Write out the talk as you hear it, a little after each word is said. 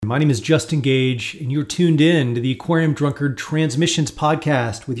My name is Justin Gage, and you're tuned in to the Aquarium Drunkard Transmissions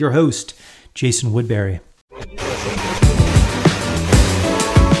podcast with your host, Jason Woodbury.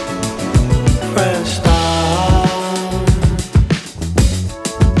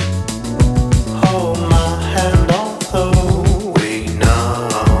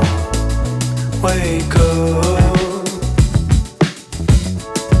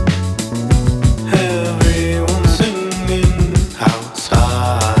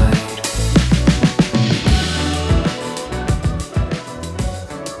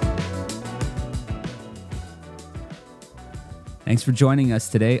 Thanks for joining us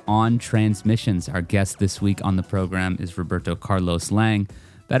today on Transmissions. Our guest this week on the program is Roberto Carlos Lang,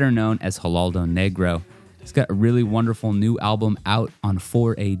 better known as Geraldo Negro. He's got a really wonderful new album out on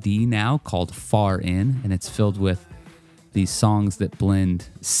 4AD now called Far In, and it's filled with these songs that blend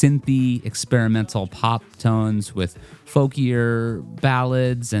synthy, experimental pop tones with folkier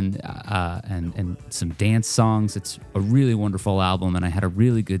ballads and some dance songs. It's a really wonderful album, and I had a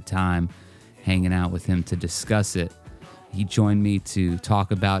really good time hanging out with him to discuss it. He joined me to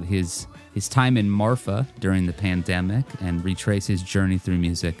talk about his time in Marfa during the pandemic and retrace his journey through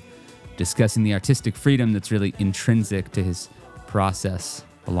music, discussing the artistic freedom that's really intrinsic to his process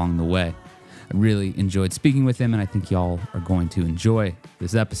along the way. I really enjoyed speaking with him, and I think y'all are going to enjoy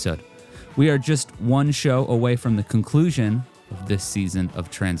this episode. We are just one show away from the conclusion of this season of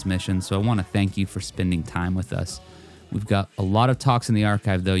Transmission, so I want to thank you for spending time with us. We've got a lot of talks in the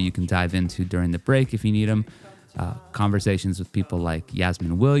archive, though, you can dive into during the break if you need them. Conversations with people like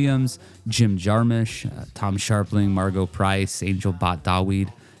Yasmin Williams, Jim Jarmusch, Tom Sharpling, Margot Price, Angel Bat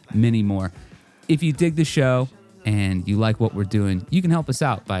Dawid, many more. If you dig the show and you like what we're doing, you can help us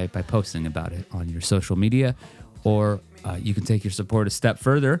out by posting about it on your social media, or you can take your support a step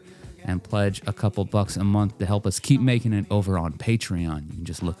further and pledge a couple bucks a month to help us keep making it over on Patreon. You can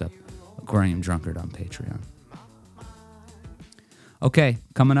just look up Aquarium Drunkard on Patreon. Okay,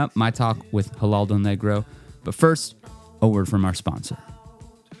 coming up, my talk with Geraldo Negro. But first, a word from our sponsor.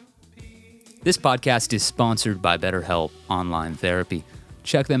 This podcast is sponsored by BetterHelp Online Therapy.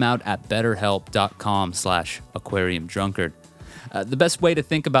 Check them out at betterhelp.com/aquariumdrunkard. The best way to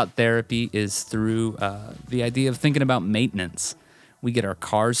think about therapy is through the idea of thinking about maintenance. We get our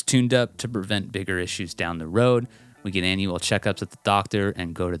cars tuned up to prevent bigger issues down the road. We get annual checkups at the doctor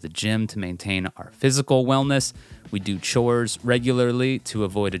and go to the gym to maintain our physical wellness. We do chores regularly to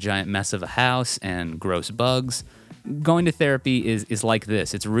avoid a giant mess of a house and gross bugs. Going to therapy is like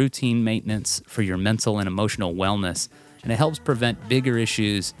this. It's routine maintenance for your mental and emotional wellness, and it helps prevent bigger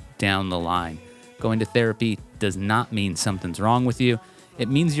issues down the line. Going to therapy does not mean something's wrong with you. It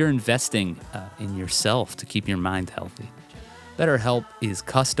means you're investing in yourself to keep your mind healthy. BetterHelp is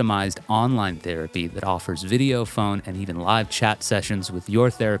customized online therapy that offers video, phone, and even live chat sessions with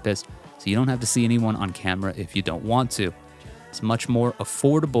your therapist, so you don't have to see anyone on camera if you don't want to. It's much more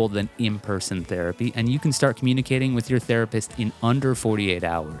affordable than in-person therapy, and you can start communicating with your therapist in under 48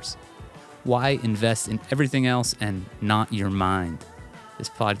 hours. Why invest in everything else and not your mind? This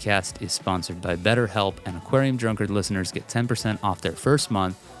podcast is sponsored by BetterHelp, and Aquarium Drunkard listeners get 10% off their first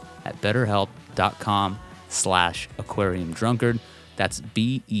month at betterhelp.com/aquariumdrunkard. That's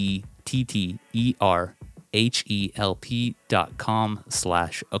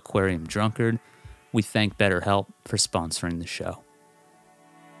BetterHelp.com/aquariumdrunkard. We thank BetterHelp for sponsoring the show.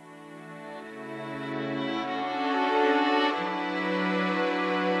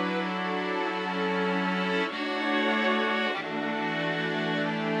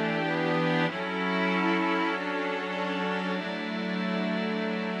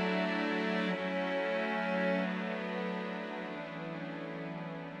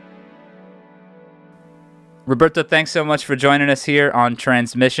 Roberto, thanks so much for joining us here on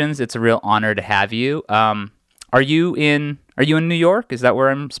Transmissions. It's a real honor to have you. Are you in New York? Is that where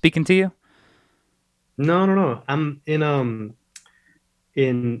I'm speaking to you? No. I'm in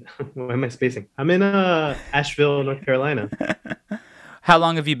where am I spacing? I'm in Asheville, North Carolina. How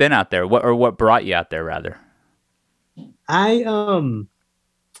long have you been out there? What brought you out there, rather? I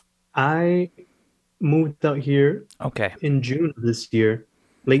moved out here in June of this year,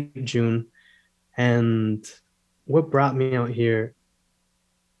 late June. And what brought me out here?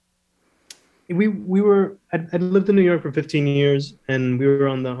 I'd lived in New York for 15 years, and we were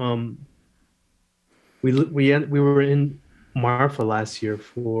on the we were in Marfa last year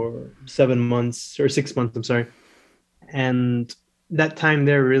for 6 months. I'm sorry, and that time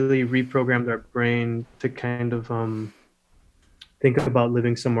there really reprogrammed our brain to kind of think about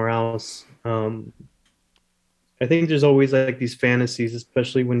living somewhere else. I think there's always like these fantasies,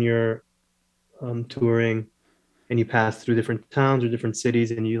 especially when you're touring and you pass through different towns or different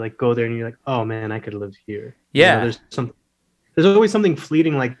cities, and you like go there and you're like, oh man, I could live here. Yeah. There's always something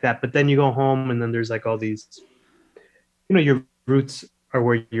fleeting like that, but then you go home and then there's like all these, your roots are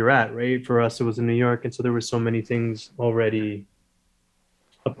where you're at, right? For us, it was in New York, and so there were so many things already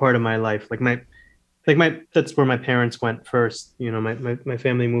a part of my life. That's where my parents went first. My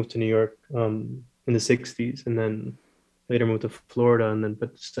family moved to New York in the 60s, and then later moved to Florida, and then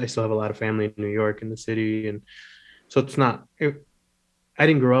but I still have a lot of family in New York in the city, and so I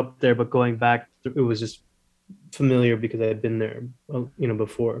didn't grow up there, but going back, it was just familiar because I had been there,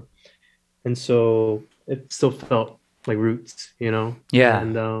 before, and so it still felt like roots, Yeah.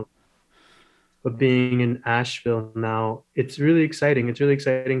 And but being in Asheville now, it's really exciting. It's really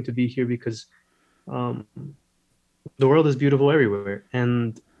exciting to be here because um, the world is beautiful everywhere,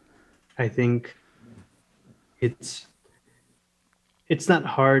 and I think it's it's not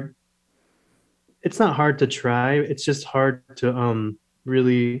hard. It's not hard to try. It's just hard to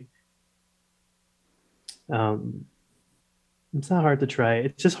really. Um, it's not hard to try.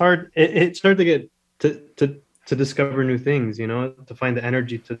 It's just hard. It's hard to get to discover new things. To find the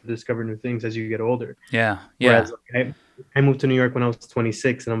energy to discover new things as you get older. Yeah. Whereas I moved to New York when I was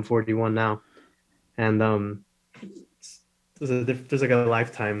 26, and I'm 41 now, and there's like a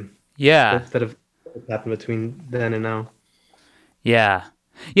lifetime. Yeah. That have happened between then and now. Yeah.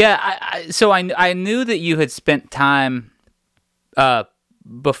 So I knew that you had spent time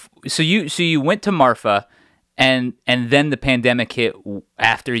so you went to Marfa, and then the pandemic hit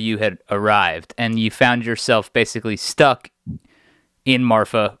after you had arrived, and you found yourself basically stuck in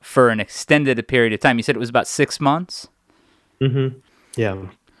Marfa for an extended period of time. You said it was about 6 months? Mm-hmm. Yeah.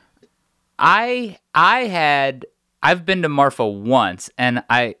 I've been to Marfa once, and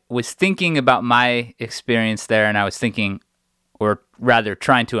I was thinking about my experience there, and I was thinking, or rather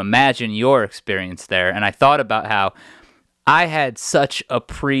trying to imagine your experience there, and I thought about how I had such a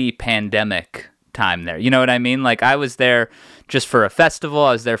pre-pandemic time there. You know what I mean? Like, I was there just for a festival.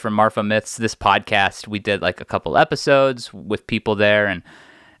 I was there for Marfa Myths, this podcast. We did like a couple episodes with people there, and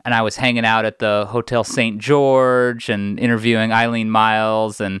I was hanging out at the Hotel St. George and interviewing Eileen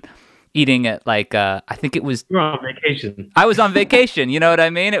Miles and eating at like I think it was. You were on vacation. I was on vacation. You know what I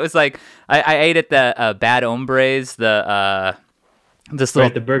mean? It was like I ate at the Bad Hombres, this little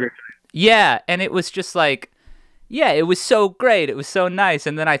the burger. Yeah, and it was just like, yeah, it was so great. It was so nice.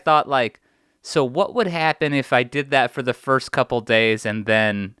 And then I thought, like, so what would happen if I did that for the first couple days and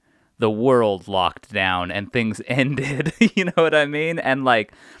then the world locked down and things ended? You know what I mean? And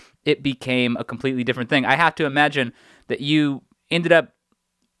like, it became a completely different thing. I have to imagine that you ended up,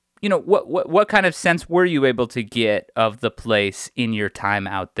 what kind of sense were you able to get of the place in your time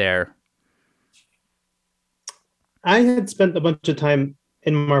out there? I had spent a bunch of time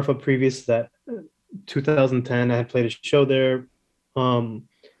in Marfa previous to that. 2010, I had played a show there.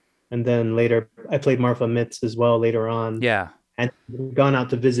 And then later I played Marfa Myths as well later on. Yeah. And gone out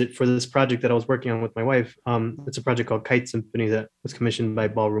to visit for this project that I was working on with my wife. It's a project called Kite Symphony that was commissioned by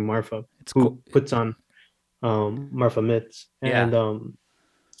Ballroom Marfa, who puts on Marfa Myths. And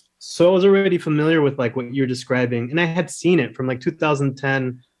so I was already familiar with like what you're describing. And I had seen it from like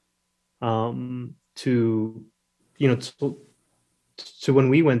 2010 to when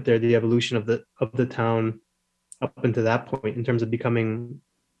we went there, the evolution of the town up until that point in terms of becoming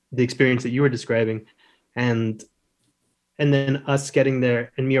the experience that you were describing, and then us getting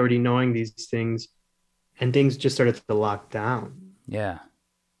there and me already knowing these things, and things just started to lock down. Yeah.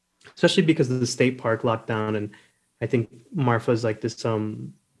 Especially because of the state park lockdown, and I think Marfa is like this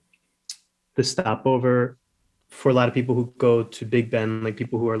the stopover for a lot of people who go to Big Bend, like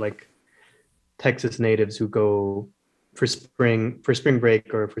people who are like Texas natives who go for spring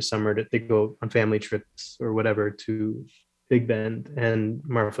break or for summer, they go on family trips or whatever to Big Bend, and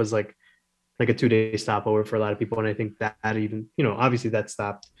Marfa's like a 2-day stopover for a lot of people. And I think that even, obviously that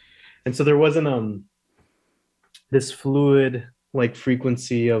stopped. And so there wasn't this fluid like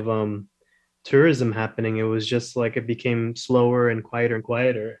frequency of tourism happening. It was just like it became slower and quieter.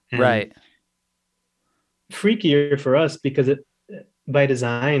 And right. Freakier for us because it by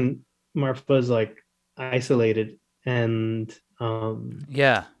design, Marfa's like isolated and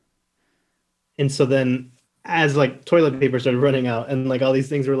yeah. And so then as like toilet paper started running out and like all these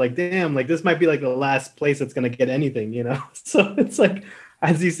things were like, damn, like this might be like the last place that's going to get anything, So it's like,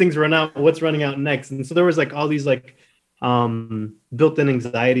 as these things run out, what's running out next? And so there was like all these like built-in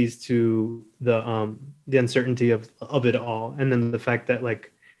anxieties to the uncertainty of it all. And then the fact that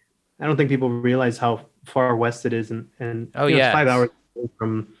like, I don't think people realize how far west it is. And it's 5 hours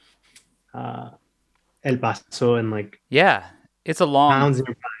from El Paso and like, yeah, it's a long, towns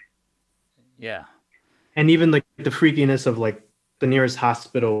nearby. yeah. and even like the freakiness of like the nearest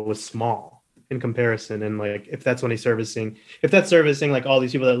hospital was small in comparison. And like if that's servicing like all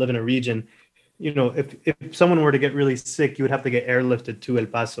these people that live in a region, if someone were to get really sick, you would have to get airlifted to El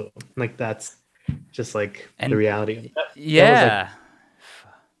Paso. Like that's just like the And reality of that was like, yeah,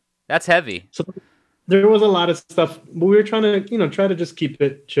 that's heavy. so there was a lot of stuff, but we were trying to, try to just keep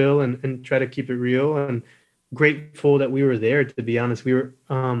it chill and try to keep it real, and grateful that we were there. To be honest, we were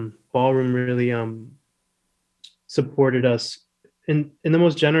Ballroom really supported us in the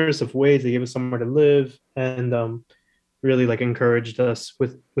most generous of ways. They gave us somewhere to live, and really like encouraged us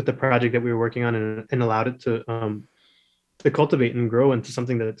with the project that we were working on, and allowed it to cultivate and grow into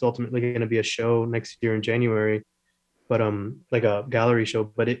something that's ultimately going to be a show next year in January, but like a gallery show.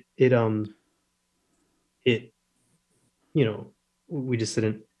 But it we just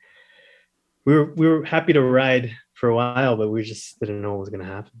didn't, we were happy to ride for a while, but we just didn't know what was going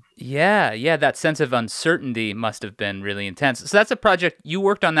to happen. Yeah, that sense of uncertainty must have been really intense. So that's a project you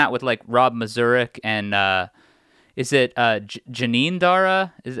worked on that with like Rob Mazurek and is it Janine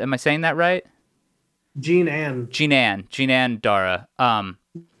Dara? Am I saying that right? Jean Ann Dara.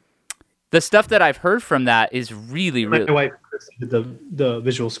 The stuff that I've heard from that is really, my really. wife did the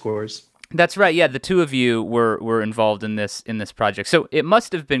visual scores. That's right. Yeah, the two of you were involved in this project. So it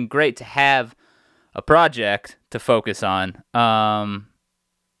must have been great to have a project to focus on.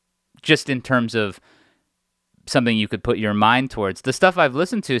 Just in terms of something you could put your mind towards. The stuff I've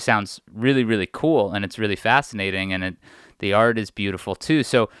listened to sounds really, really cool, and it's really fascinating, and the art is beautiful too.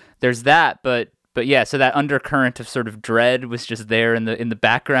 So there's that, but yeah, so that undercurrent of sort of dread was just there in the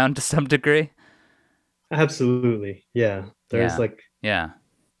background to some degree. Absolutely, yeah. There's Yeah.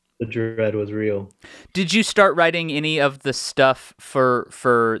 The dread was real. Did you start writing any of the stuff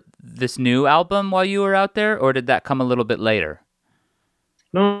for this new album while you were out there, or did that come a little bit later?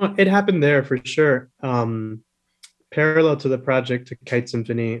 No, it happened there for sure. Parallel to the project to Kite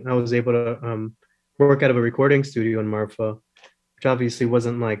Symphony, I was able to work out of a recording studio in Marfa, which obviously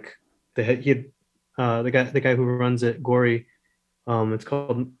wasn't like the guy who runs it, Gory. It's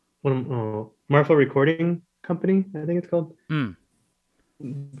called Marfa Recording Company, I think it's called. Mm.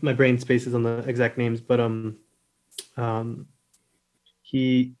 My brain spaces on the exact names, but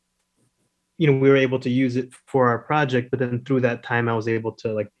he, we were able to use it for our project, but then through that time I was able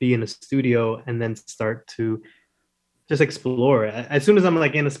to like be in a studio and then start to just explore. As soon as I'm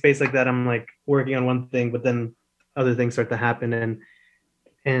like in a space like that, I'm like working on one thing, but then other things start to happen,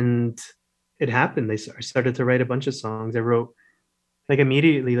 and it happened. I started to write a bunch of songs. I wrote like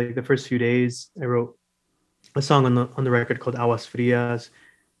immediately, like the first few days, I wrote a song on the record called Aguas Frias,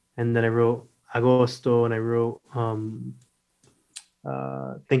 and then I wrote Agosto, and I wrote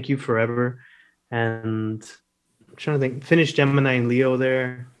Thank You Forever, and I'm trying to think, finished Gemini and Leo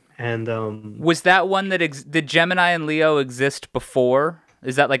there. And was that one that did Gemini and Leo exist before?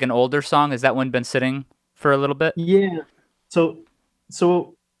 Is that like an older song? Has that one been sitting for a little bit? Yeah. So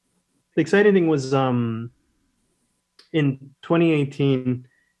the exciting thing was in 2018,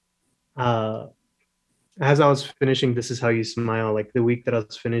 as I was finishing This Is How You Smile, like the week that I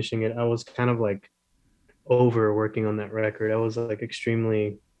was finishing it, I was kind of like over working on that record. I was like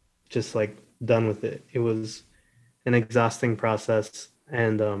extremely just like done with it. It was an exhausting process,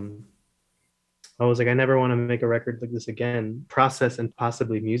 and I was like, I never want to make a record like this again, process and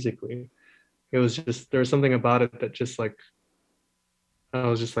possibly musically. It was just, there was something about it that just like, I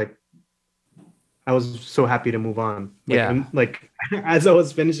was just like, I was so happy to move on. Like as I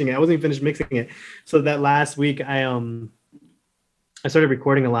was finishing it, I wasn't even finished mixing it. So that last week, I started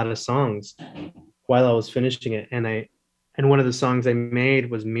recording a lot of songs while I was finishing it, and one of the songs I made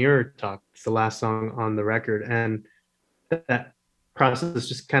was Mirror Talk. It's the last song on the record, and that process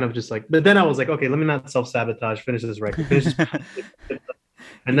just kind of just like. But then I was like, okay, let me not self-sabotage. Finish this record.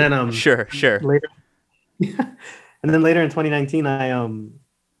 And then sure. Later, and then later in 2019, I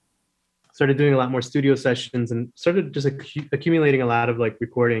started doing a lot more studio sessions and started just accumulating a lot of like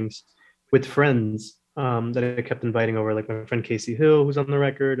recordings with friends that I kept inviting over, like my friend Casey Hill, who's on the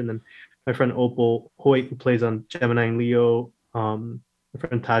record, and then my friend Opal Hoyt, who plays on Gemini and Leo, my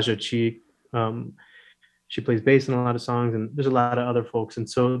friend Taja Cheek, she plays bass in a lot of songs, and there's a lot of other folks. And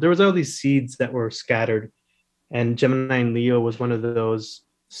so there was all these seeds that were scattered, and Gemini and Leo was one of those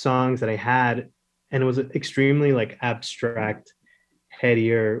songs that I had, and it was extremely like abstract,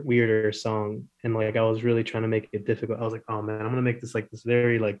 headier, weirder song, and like I was really trying to make it difficult. I was like, oh man, I'm gonna make this like this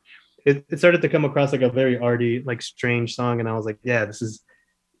very like it started to come across like a very arty, like strange song, and I was like, yeah, this is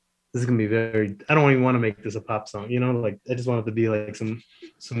gonna be very, I don't even want to make this a pop song, like I just want it to be like some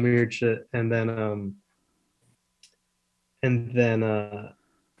weird shit. And then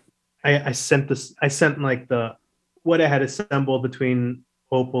I sent this. I sent like the what I had assembled between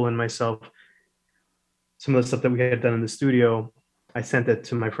Opal and myself. Some of the stuff that we had done in the studio. I sent it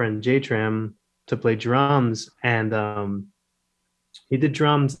to my friend J-Tram to play drums, and he did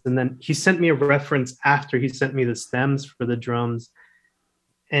drums, and then he sent me a reference after he sent me the stems for the drums,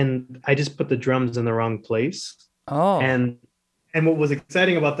 and I just put the drums in the wrong place. Oh. And what was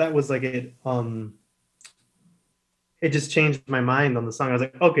exciting about that was like it just changed my mind on the song. I was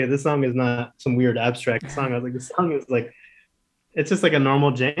like, okay, this song is not some weird abstract song. I was like, this song is like, it's just like a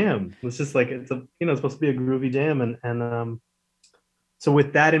normal jam. It's just like, it's a, it's supposed to be a groovy jam. And so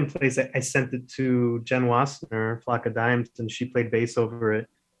with that in place, I sent it to Jen Wassner, Flock of Dimes, and she played bass over it.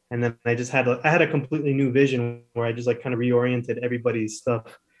 And then I had a completely new vision where I just like kind of reoriented everybody's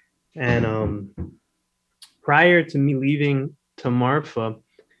stuff. And prior to me leaving to Marfa,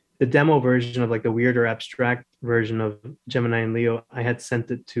 the demo version of like the weirder abstract version of Gemini and Leo, I had sent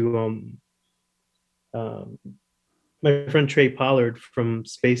it to my friend Trey Pollard from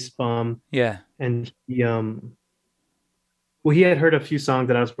Space Bomb. Yeah. And he had heard a few songs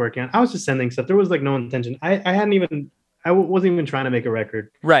that I was working on. I was just sending stuff. There was like no intention. I wasn't even trying to make a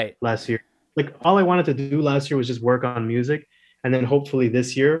record Right. last year. Like all I wanted to do last year was just work on music, and then hopefully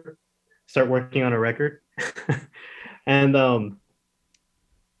this year start working on a record. And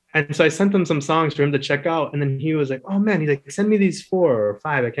so I sent him some songs for him to check out. And then he was like, oh man, he's like, send me these 4 or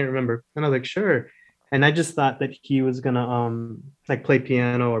 5. I can't remember. And I was like, sure. And I just thought that he was gonna like play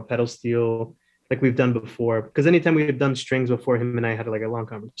piano or pedal steel like we've done before. Because anytime we've done strings before, him and I had like a long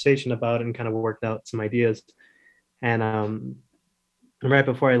conversation about it and kind of worked out some ideas. And right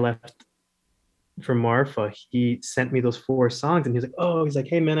before I left for Marfa, he sent me those 4 songs, and he's like,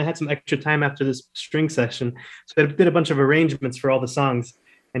 hey man, I had some extra time after this string session. So I did a bunch of arrangements for all the songs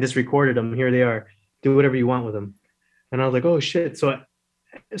and just recorded them. Here they are. Do whatever you want with them. And I was like, oh shit. So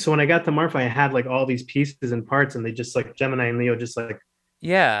when I got to Marfa, I had like all these pieces and parts, and they just like Gemini and Leo just like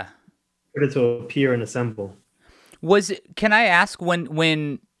started to appear and assemble. Can I ask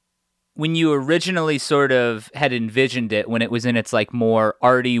when you originally sort of had envisioned it, when it was in its like more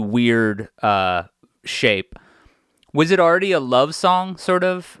arty, weird shape, was it already a love song sort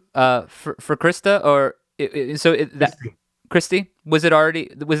of for Krista, or Christy? Was that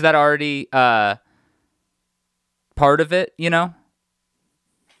already part of it,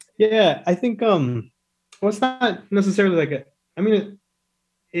 Yeah, I think well, it's not necessarily like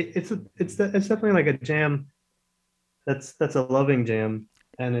it's definitely like a jam that's a loving jam,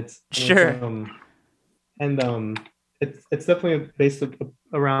 and it's definitely based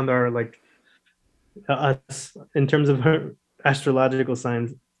around our like us in terms of our astrological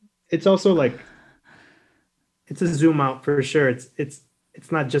signs. It's also like it's a zoom out for sure. It's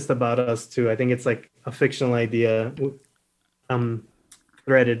not just about us too. I think it's like a fictional idea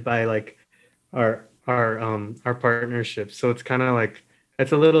threaded by like our partnership. So it's kind of like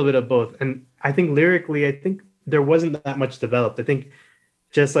it's a little bit of both. And I think lyrically, I think there wasn't that much developed. I think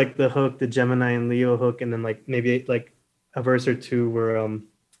just like the hook, the Gemini and Leo hook, and then like maybe like a verse or two were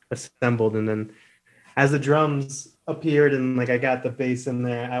assembled, and then as the drums appeared and like I got the bass in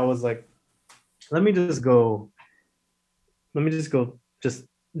there, I was like, let me just go just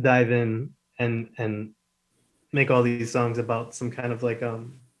dive in and make all these songs about some kind of like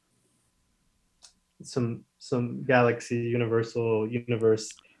some galaxy universe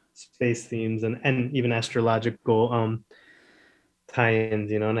space themes and even astrological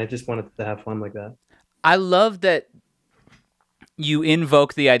tie-ins, and I just wanted to have fun like that. I love that you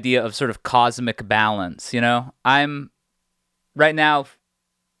invoke the idea of sort of cosmic balance. I'm right now,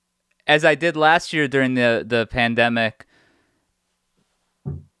 as I did last year during the pandemic,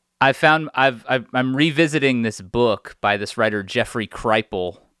 I'm revisiting this book by this writer Jeffrey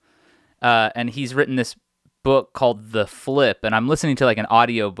Kripal, and he's written this book called The Flip, and I'm listening to like an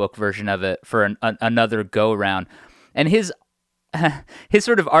audiobook version of it for another go round. And his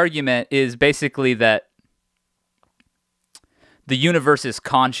sort of argument is basically that the universe is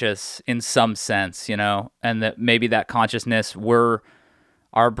conscious in some sense, and that maybe that consciousness,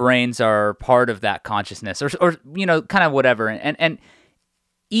 our brains are part of that consciousness, or kind of whatever. And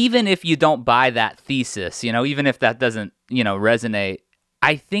even if you don't buy that thesis, even if that doesn't, resonate,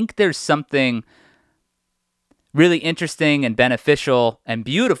 I think there's something really interesting and beneficial and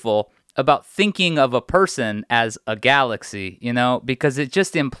beautiful about thinking of a person as a galaxy, because it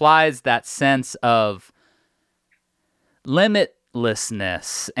just implies that sense of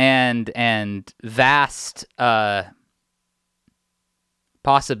limitlessness and vast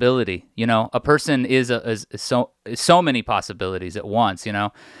possibility. A person is so many possibilities at once,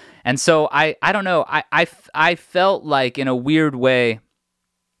 and so I don't know, I felt like in a weird way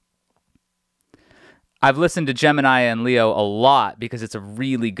I've listened to Gemini and Leo a lot because it's a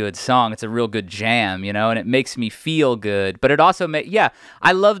really good song. It's a real good jam, you know, and it makes me feel good. But it also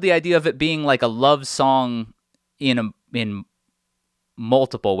I love the idea of it being like a love song in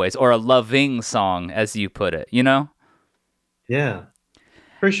multiple ways, or a loving song, as you put it, you know? Yeah,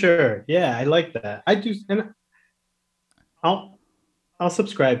 for sure. Yeah, I like that. I do, and I'll I'll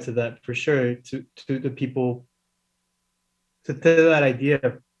subscribe to that for sure. To the people, to that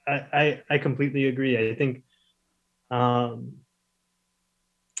idea. I completely agree. I think, um,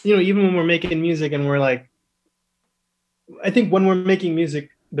 even when we're making music and we're like, I think when we're making music,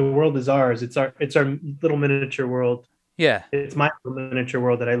 the world is ours. It's our little miniature world. Yeah. It's my little miniature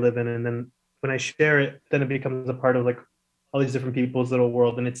world that I live in, and then when I share it, then it becomes a part of like all these different people's little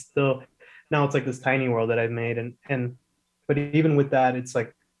world, and it's still, now it's like this tiny world that I've made, and but even with that, it's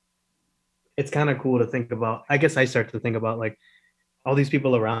like, it's kind of cool to think about. I guess I start to think about like all these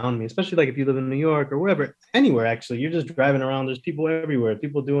people around me, especially like if you live in New York or wherever, anywhere actually, you're just driving around, there's people everywhere,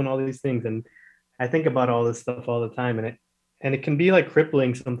 people doing all these things, and I think about all this stuff all the time, and it can be like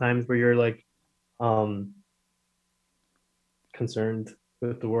crippling sometimes where you're like um concerned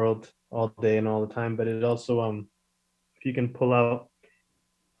with the world all day and all the time, but it also, if you can pull out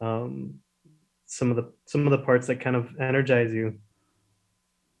um some of the parts that kind of energize you,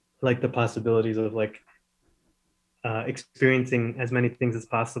 like the possibilities of like experiencing as many things as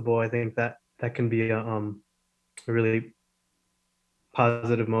possible, I think that that can be a really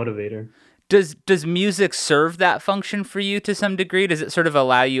positive motivator. Does music serve that function for you to some degree? Does it sort of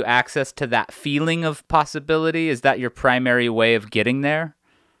allow you access to that feeling of possibility? Is that your primary way of getting there?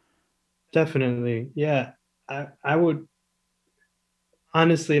 Definitely, yeah. I would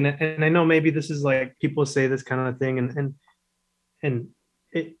honestly, and I know maybe this is like people say this kind of thing, and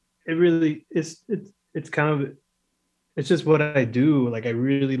it really is, it's kind of, it's just what I do. Like I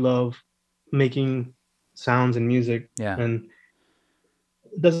really love making sounds and music, Yeah. and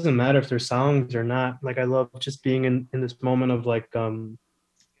it doesn't matter if they're songs or not. Like I love just being in this moment of like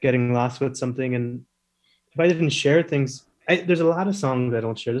getting lost with something. And if I didn't share things, there's a lot of songs I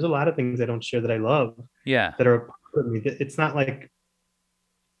don't share. There's a lot of things I don't share that I love, Yeah. that are a part of me. It's not like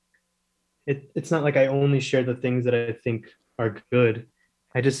it's not like I only share the things that I think are good.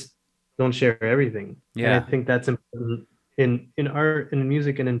 I just don't share everything. And I Yeah. think that's important in art, in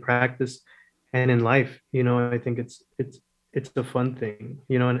music, and in practice, and in life. I think it's a fun thing,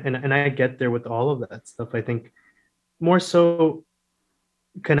 and I get there with all of that stuff. I think more so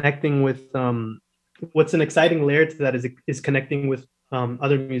connecting with what's an exciting layer to that is connecting with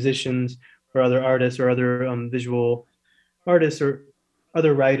other musicians or other artists or other visual artists or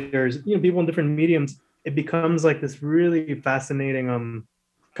other writers, people in different mediums. It becomes like this really fascinating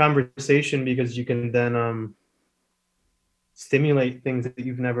conversation, because you can then stimulate things that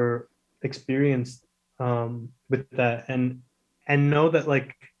you've never experienced with that, and know that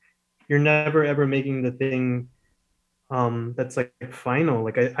like you're never ever making the thing that's like final.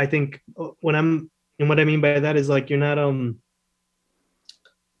 Like I think when I'm and what I mean by that is like you're not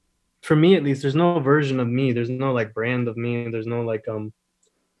for me at least, there's no version of me, there's no like brand of me, there's no like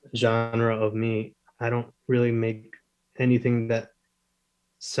genre of me. I don't really make anything that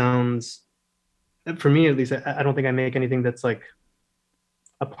sounds, for me at least, I don't think I make anything that's like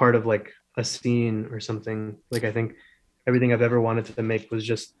a part of like a scene or something. Like I think everything I've ever wanted to make was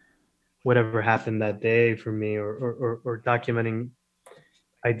just whatever happened that day for me, or documenting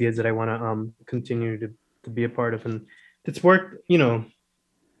ideas that I want to continue to be a part of. And it's worked,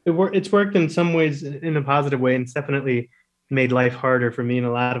 it's worked in some ways in a positive way, and it's definitely made life harder for me in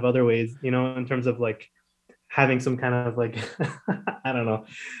a lot of other ways, in terms of like having some kind of like I don't know.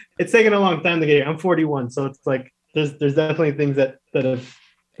 It's taken a long time to get here. I'm 41, so it's like there's definitely things that have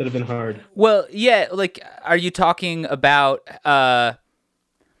been hard. Well, yeah, like are you talking about how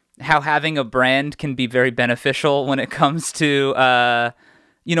having a brand can be very beneficial when it comes to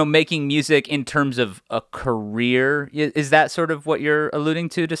making music in terms of a career? Is that sort of what you're alluding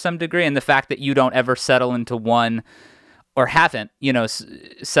to some degree? And the fact that you don't ever settle into one, or haven't,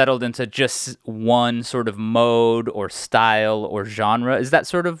 settled into just one sort of mode or style or genre. Is that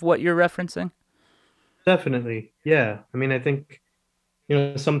sort of what you're referencing? Definitely, yeah. I mean, I think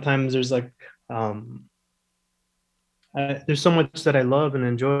sometimes there's like there's so much that I love and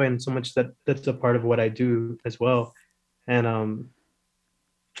enjoy, and so much that's a part of what I do as well. And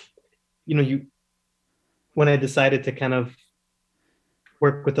you when I decided to kind of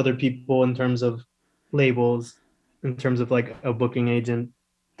work with other people in terms of labels, in terms of like a booking agent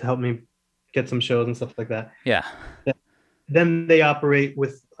to help me get some shows and stuff like that. Yeah. Then they operate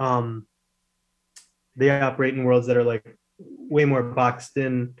in worlds that are like way more boxed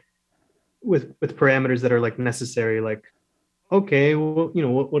in, with parameters that are like necessary, like, okay, well,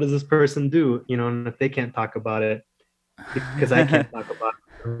 what does this person do? And if they can't talk about it because I can't talk about it,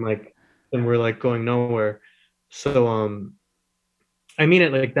 I'm like, then we're like going nowhere. So I mean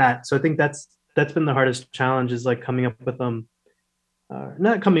it like that. So I think that's been the hardest challenge, is like coming up with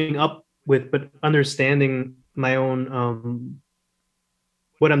not coming up with, but understanding my own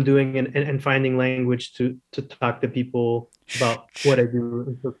what I'm doing, and finding language to talk to people about what I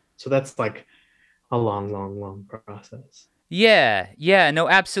do. So that's like a long, long, long process. Yeah, no,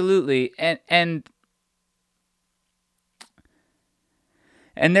 absolutely. And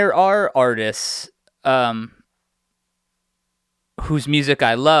there are artists whose music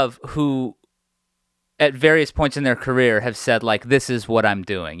I love, who at various points in their career have said, like, this is what I'm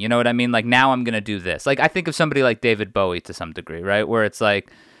doing. You know what I mean? Like, now I'm going to do this. Like, I think of somebody like David Bowie to some degree, right? Where it's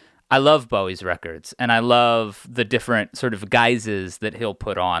like, I love Bowie's records, and I love the different sort of guises that he'll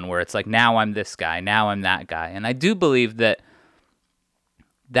put on, where it's like, now I'm this guy, now I'm that guy. And I do believe that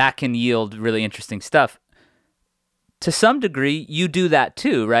can yield really interesting stuff. To some degree, you do that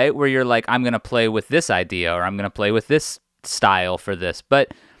too, right? Where you're like, I'm going to play with this idea, or I'm going to play with this style for this.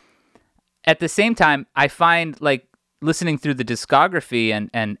 But at the same time, I find, like, listening through the discography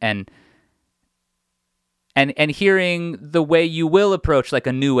and hearing the way you will approach, like,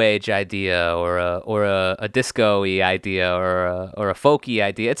 a new age idea or a disco-y idea or a folky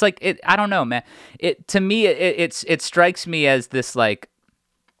idea. It's like, I don't know, man. To me, it strikes me as this, like,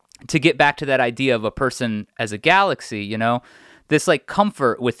 to get back to that idea of a person as a galaxy, this, like,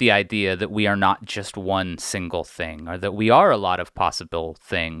 comfort with the idea that we are not just one single thing, or that we are a lot of possible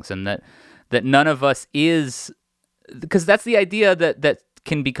things, and that none of us is, because that's the idea that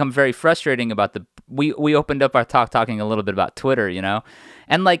can become very frustrating about we opened up our talking a little bit about Twitter,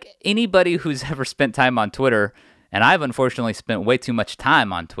 and, like, anybody who's ever spent time on Twitter, and I've unfortunately spent way too much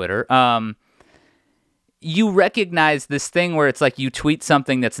time on Twitter, you recognize this thing where it's like you tweet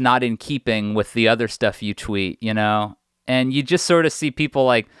something that's not in keeping with the other stuff you tweet, and you just sort of see people,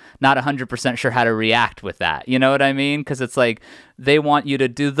 like, not 100% sure how to react with that. You know what I mean? Because it's like they want you to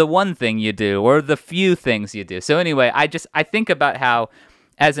do the one thing you do, or the few things you do. So anyway, I think about how,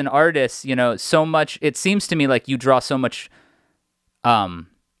 as an artist, so much, it seems to me like you draw so much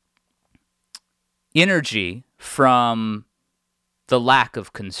energy from the lack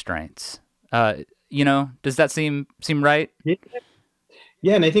of constraints. Does that seem right?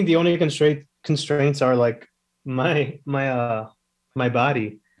 Yeah, and I think the only constraints are, like, my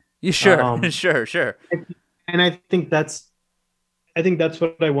body. You sure? Sure. And I think that's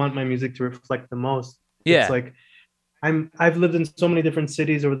what I want my music to reflect the most. Yeah. It's like I've lived in so many different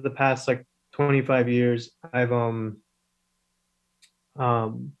cities over the past, like, 25 years. I've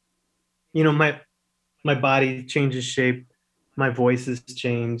my body changes shape, my voice has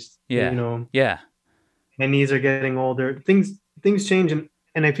changed. Yeah. My knees are getting older. Things change, and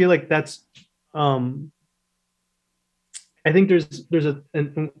I feel like that's I think there's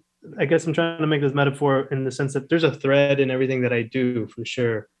and I guess I'm trying to make this metaphor in the sense that there's a thread in everything that I do, for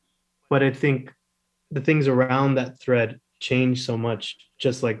sure. But I think the things around that thread change so much,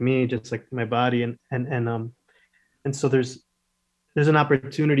 just like me, just like my body, and so there's an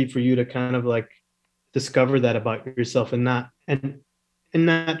opportunity for you to kind of, like, discover that about yourself, and not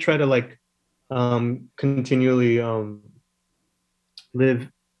try to, like, continually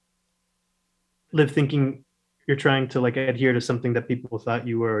live thinking you're trying to, like, adhere to something that people thought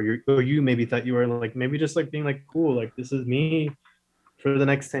you were, or you maybe thought you were, like, maybe just, like, being like, cool, like, this is me for the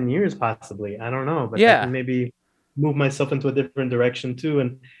next 10 years, possibly. I don't know, but yeah, I can maybe move myself into a different direction too.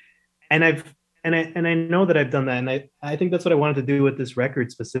 And I know that I've done that, and I think that's what I wanted to do with this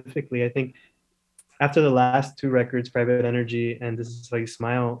record specifically. I think after the last two records, Private Energy and This Is How You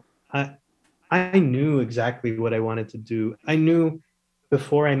Smile, I knew exactly what I wanted to do. I knew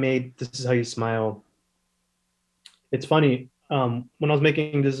before I made This Is How You Smile. It's funny, when I was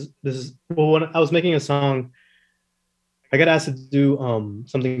making when I was making a song, I got asked to do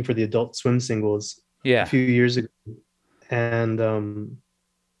something for the Adult Swim singles a few years ago, and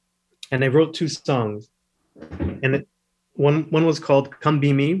I wrote two songs, and one was called "Come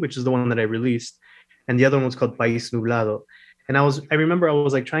Be Me," which is the one that I released, and the other one was called "País Nublado." And I remember I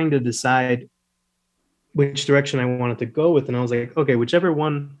was, like, trying to decide which direction I wanted to go with, and I was like, okay, whichever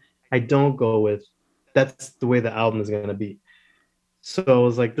one I don't go with, that's the way the album is gonna be. So I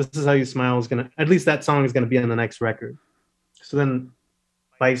was like, This Is How You Smile is gonna, at least that song is gonna be on the next record. So then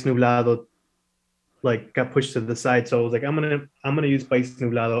País Nublado, like, got pushed to the side. So I was like, I'm gonna use País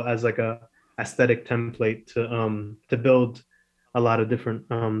Nublado as, like, a aesthetic template to build a lot of different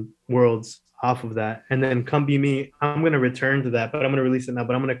worlds off of that. And then Come Be Me, I'm gonna return to that, but I'm gonna release it now.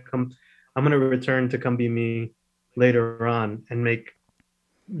 But I'm I'm gonna return to Come Be Me later on and make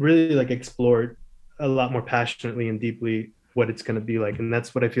really like explore a lot more passionately and deeply what it's gonna be like. And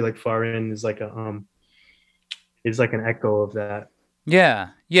that's what I feel like Far In is like an echo of that. Yeah,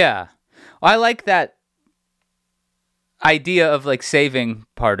 yeah. I like that idea of like saving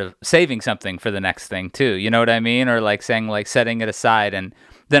something for the next thing too. You know what I mean? Or like saying like setting it aside and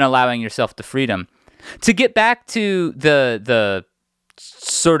then allowing yourself the freedom. To get back to the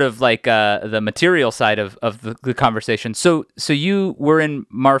sort of like the material side of the conversation. So you were in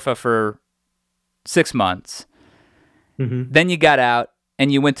Marfa for 6 months. Mm-hmm. Then you got out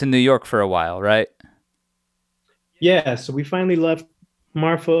and you went to New York for a while, right? Yeah, so we finally left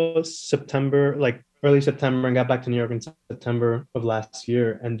Marfa September, like early September, and got back to New York in September of last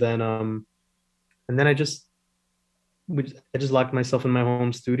year. And then I just locked myself in my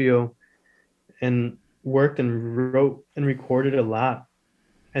home studio and worked and wrote and recorded a lot.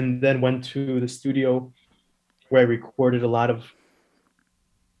 And then went to the studio where I recorded a lot of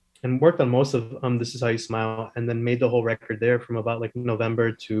and worked on most of This Is How You Smile, and then made the whole record there from about like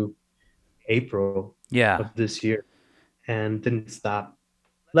November to April Yeah. of this year, and didn't stop.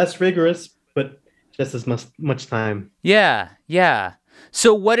 Less rigorous, but just as much time. Yeah, yeah.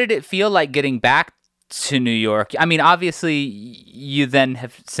 So what did it feel like getting back to New York? I mean, obviously you then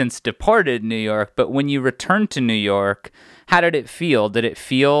have since departed New York, but when you returned to New York, how did it feel? Did it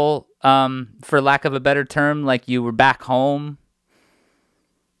feel, for lack of a better term, like you were back home?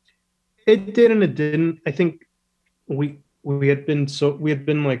 It did and it didn't. I think we had been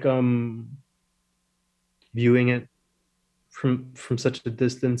like viewing it from such a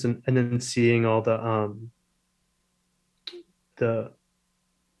distance, and then seeing all the the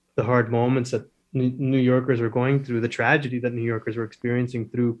hard moments that New Yorkers were going through, the tragedy that New Yorkers were experiencing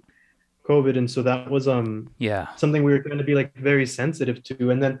through COVID. And so that was Yeah. something we were going to be like very sensitive to.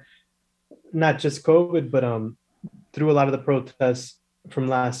 And then not just COVID, but through a lot of the protests from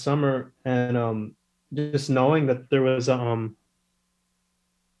last summer, and just knowing that there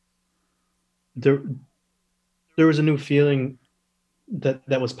there was a new feeling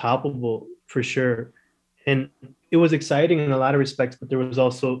that was palpable for sure. And it was exciting in a lot of respects, but there was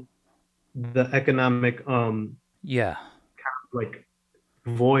also the economic Yeah. like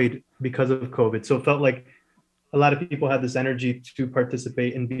void because of COVID. So it felt like a lot of people had this energy to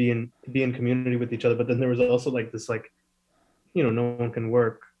participate and be in community with each other, but then there was also like this like, you know, no one can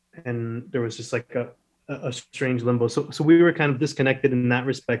work, and there was just like a strange limbo. So we were kind of disconnected in that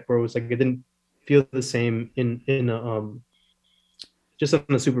respect, where it was like it didn't feel the same in just on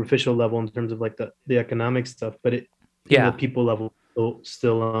a superficial level in terms of like the economic stuff, but it in the Yeah. people level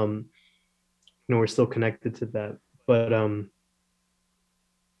still you know, we're still connected to that. But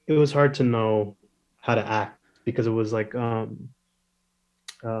it was hard to know how to act, because it was like uh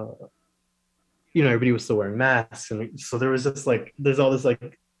you know, everybody was still wearing masks, and so there was just like there's all this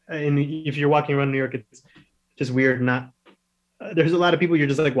like, and if you're walking around New York, it's just weird. Not there's a lot of people you're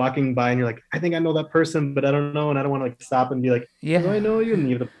just like walking by and you're like, I think I know that person, but I don't know, and I don't want to like stop and be like, do I Yeah. know you? And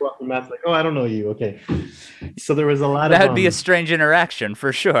you have to pull off your mask like, oh, I don't know you. Okay. So there was a lot That of would be a strange interaction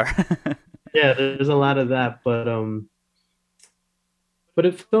for sure. yeah, there's a lot of that, but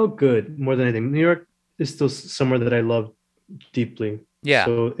it felt good more than anything. New York is still somewhere that I love deeply. Yeah.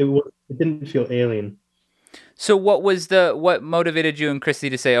 So it didn't feel alien. So what motivated you and Christy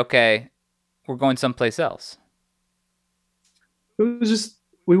to say, okay, we're going someplace else? It was just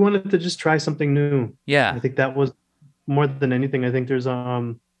we wanted to just try something new. Yeah. I think that was more than anything. I think there's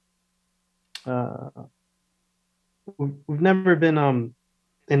uh we've never been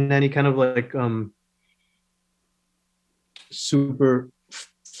in any kind of like super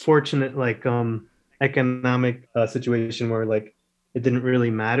fortunate like economic situation where like it didn't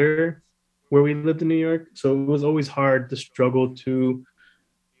really matter where we lived in New York. So it was always hard to struggle to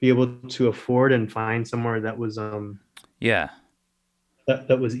be able to afford and find somewhere that was Yeah.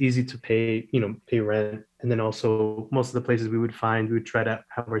 that was easy to pay, you know, pay rent. And then also most of the places we would find, we would try to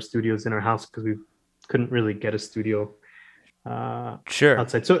have our studios in our house because we couldn't really get a studio Sure.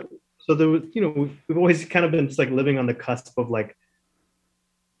 outside. So there was, you know, we've always kind of been just like living on the cusp of like,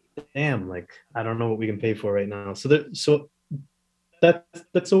 damn, like I don't know what we can pay for right now. So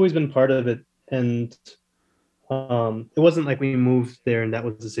that's always been part of it. And it wasn't like we moved there and that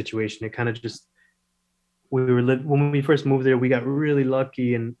was the situation. It kind of just when we first moved there, we got really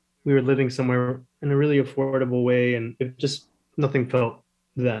lucky and we were living somewhere in a really affordable way, and it just nothing felt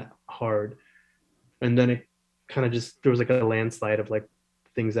that hard. And then it kind of just there was like a landslide of like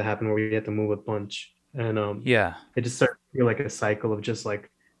things that happened where we had to move a bunch, and Yeah. it just started to feel like a cycle of just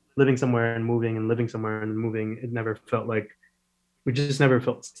like living somewhere and moving and living somewhere and moving. It never felt like we just never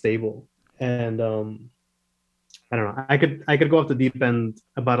felt stable. and I don't know. I could go off the deep end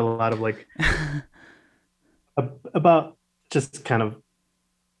about a lot of like about just kind of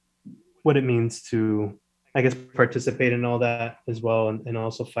what it means to, I guess, participate in all that as well, and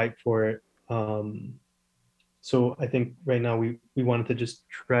also fight for it. So I think right now we wanted to just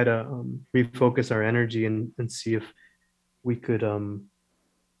try to refocus our energy and see if we could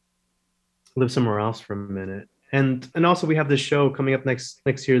live somewhere else for a minute. And also we have this show coming up next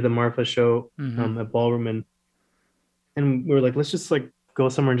year, the Marfa show Mm-hmm. at Ballroom, and we were like, let's just like go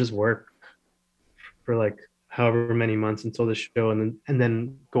somewhere and just work for like however many months until the show, and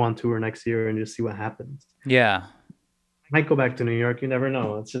then go on tour next year and just see what happens. Yeah. Might go back to New York. You never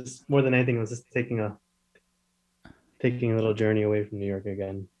know. It's just more than anything, it was just taking a little journey away from New York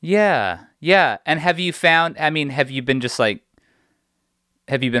again. Yeah. Yeah. And have you found, I mean, have you been just like,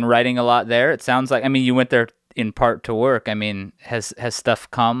 have you been writing a lot there? It sounds like, I mean, you went there in part to work. I mean, has stuff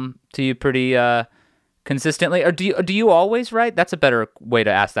come to you pretty consistently, or do you always write? That's a better way to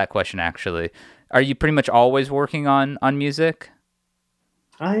ask that question, actually. Are you pretty much always working on music?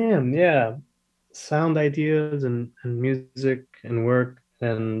 I am, yeah. Sound ideas and music and work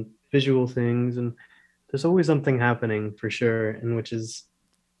and visual things, and there's always something happening for sure, and which is,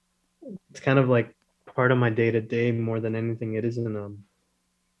 it's kind of like part of my day to day more than anything. It isn't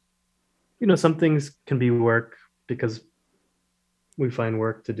some things can be work because we find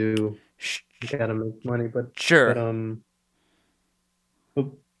work to do. You gotta make money, but Sure. but um but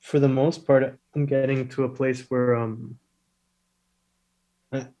for the most part, I'm getting to a place where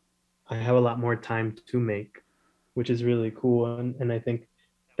I, I have a lot more time to make, which is really cool. And I think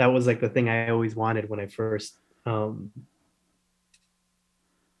that was like the thing I always wanted when I first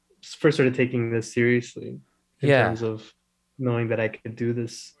started taking this seriously, in Yeah. terms of knowing that I could do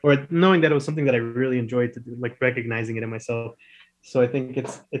this, or knowing that it was something that I really enjoyed to do, like recognizing it in myself. So I think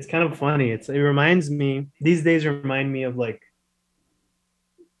it's kind of funny. It reminds me, these days remind me of like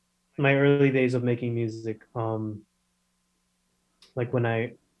my early days of making music. Like when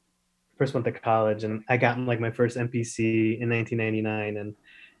I first went to college and I got like my first MPC in 1999,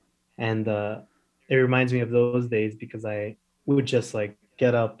 and it reminds me of those days because I would just like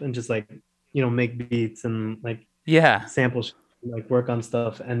get up and just like make beats and like Yeah. sample, like work on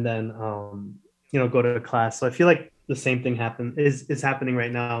stuff, and then go to class. So I feel like the same thing is happening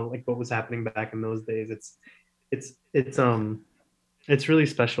right now, like what was happening back in those days. It's really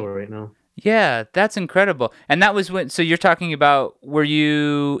special right now. Yeah, that's incredible. And that was when, so you're talking about, were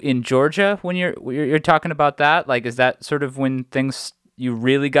you in Georgia when you're talking about that? Like, is that sort of when things, you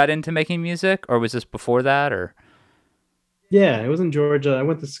really got into making music, or was this before that, or? Yeah, it was in Georgia. I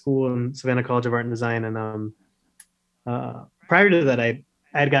went to school in Savannah College of Art and Design, and prior to that, I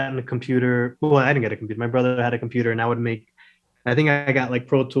had gotten a computer. Well, I didn't get a computer. My brother had a computer, and I would make. I think I got like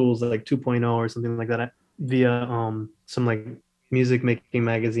Pro Tools like 2.0 or something like that via some like music making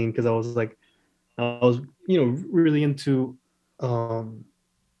magazine, because I was really into um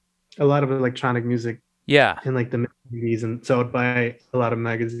a lot of electronic music Yeah. in like the mid 80s, and so I'd buy a lot of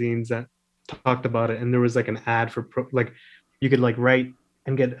magazines that talked about it, and there was like an ad for like you could like write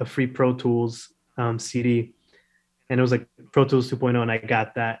and get a free Pro Tools CD, and it was like Pro Tools 2.0, and I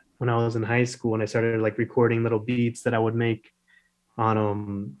got that when I was in high school, and I started like recording little beats that I would make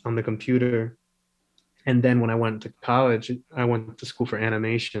on the computer. And then when I went to college, I went to school for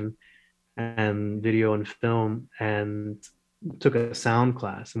animation and video and film, and took a sound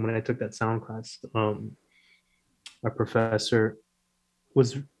class. And when I took that sound class, our professor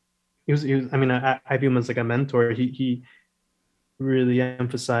was he was, I mean, I view him as like a mentor. He really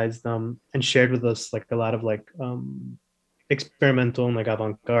emphasized and shared with us like a lot of like experimental and like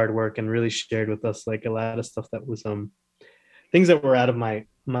avant-garde work, and really shared with us like a lot of stuff that was things that were out of my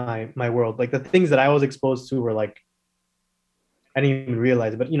world. Like the things that I was exposed to were like I didn't even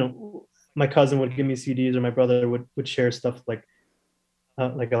realize it. But my cousin would give me CDs, or my brother would share stuff like a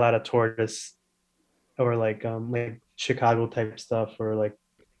lot of Tortoise, or like Chicago type stuff, or like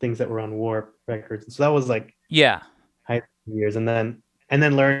things that were on Warp Records. And so that was like Yeah. high years, and then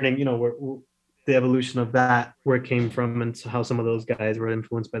learning, where the evolution of that, where it came from, and so how some of those guys were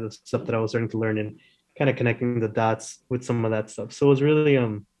influenced by the stuff that I was starting to learn, and kind of connecting the dots with some of that stuff. So it was really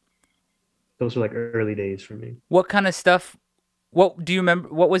those were like early days for me. What kind of stuff? What do you remember?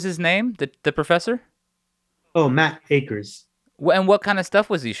 What was his name? The professor? Oh, Matt Akers. And what kind of stuff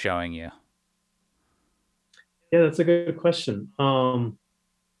was he showing you? Yeah, that's a good question.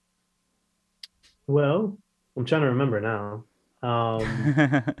 Well, I'm trying to remember now.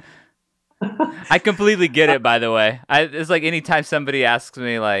 I completely get it, by the way. It's like anytime somebody asks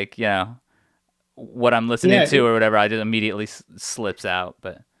me, like, what I'm listening Yeah, to or whatever, I just immediately slips out.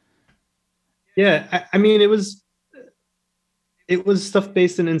 But Yeah, I mean, it was stuff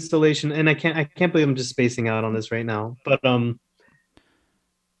based in installation, and I can't believe I'm just spacing out on this right now, but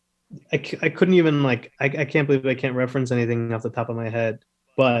I couldn't even like I can't believe I can't reference anything off the top of my head,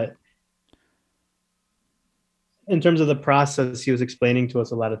 but in terms of the process, he was explaining to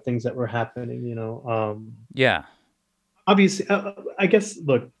us a lot of things that were happening, Yeah. obviously, I guess,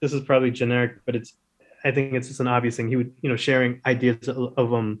 look, this is probably generic, but I think it's just an obvious thing. He would, sharing ideas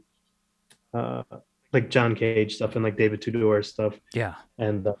of uh like John Cage stuff and like David Tudor stuff, Yeah.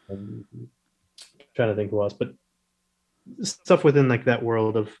 and trying to think who else, but stuff within like that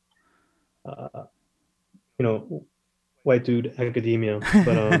world of uh you know white dude academia.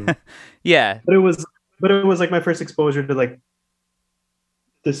 But Yeah. but it was like my first exposure to like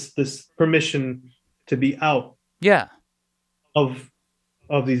this permission to be out Yeah. of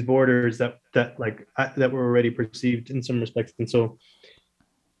these borders that were already perceived in some respects, and so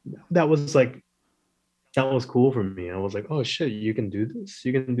that was like that was cool for me. I was like, oh shit, you can do this.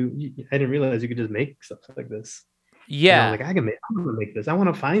 You can do. I didn't realize you could just make stuff like this. And I was Yeah. like, I'm gonna make this. I want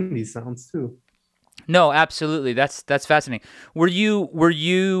to find these sounds too. No, absolutely. That's fascinating. Were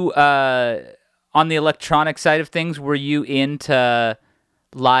you on the electronic side of things? Were you into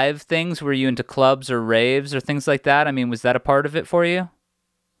live things? Were you into clubs or raves or things like that? I mean, was that a part of it for you?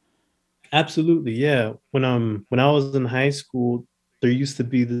 Absolutely, yeah. When I was in high school, there used to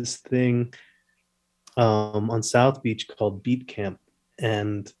be this thing on South Beach called Beat Camp,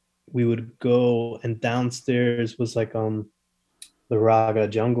 and we would go, and downstairs was like the Raga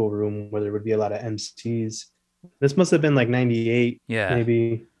Jungle Room where there would be a lot of MCs. This must have been like 98, Yeah.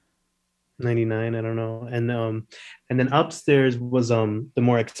 maybe 99, I don't know. And then upstairs was the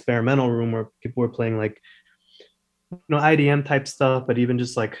more experimental room where people were playing like IDM type stuff, but even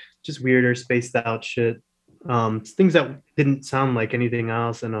just weirder spaced out shit. Things that didn't sound like anything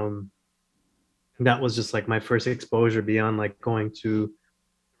else. And that was just like my first exposure beyond like going to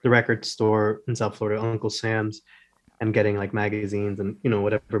the record store in South Florida, Uncle Sam's, and getting like magazines and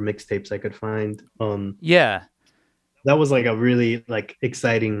whatever mixtapes I could find. Yeah. That was like a really like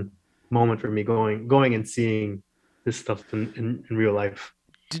exciting moment for me going and seeing this stuff in real life.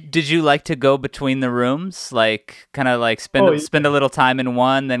 Did you like to go between the rooms, like kind of like Oh, spend a little time in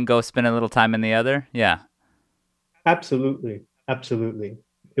one, then go spend a little time in the other? Yeah. absolutely, absolutely.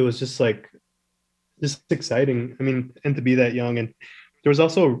 It was just exciting. I mean, and to be that young, and there was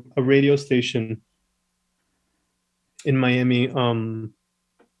also a radio station in Miami. It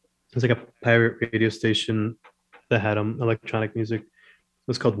was like a pirate radio station that had electronic music. It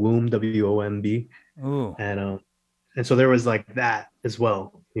was called Womb, WOMB, Ooh. and so there was like that as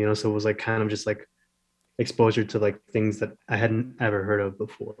well. So it was like kind of just like exposure to like things that I hadn't ever heard of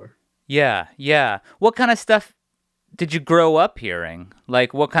before. Yeah. Yeah. What kind of stuff did you grow up hearing?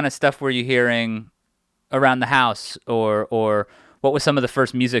 Like, what kind of stuff were you hearing around the house, or what was some of the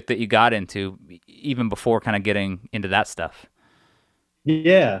first music that you got into, even before kind of getting into that stuff?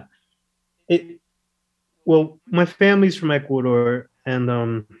 Yeah, it. Well, my family's from Ecuador, and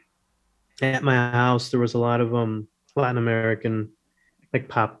at my house there was a lot of Latin American, like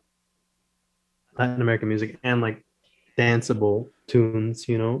pop Latin American music, and like danceable tunes,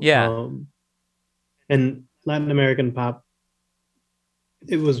 Yeah. and Latin American pop.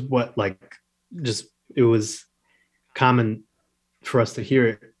 It was what like just it was common for us to hear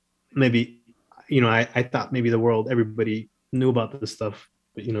it. Maybe I thought maybe the world everybody knew about this stuff,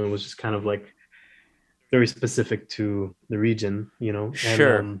 but it was just kind of like very specific to the region, and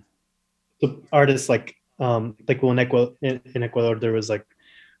Sure. so artists well in Ecuador there was like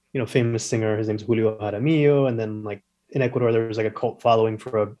famous singer, his name's Julio Jaramillo, and then like in Ecuador there was like a cult following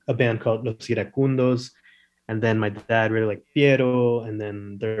for a band called Los Iracundos, and then my dad really liked Piero, and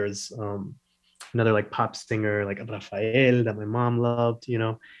then there's another like pop singer like Rafael that my mom loved,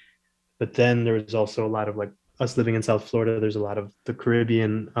 but then there was also a lot of like us living in South Florida, there's a lot of the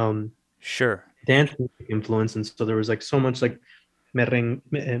Caribbean Sure. dance music influence, and so there was like so much like merengue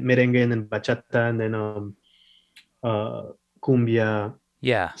and then bachata and then uh cumbia.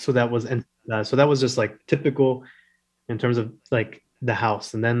 Yeah. So that was just like typical in terms of like the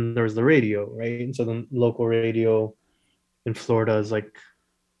house, and then there was the radio, right? And so the local radio in Florida is like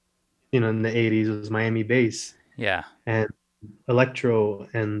in the 80s it was Miami bass Yeah. and electro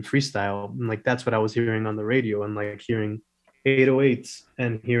and freestyle, and like that's what I was hearing on the radio, and like hearing 808s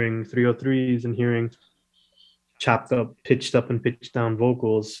and hearing 303s and hearing chopped up, pitched up and pitched down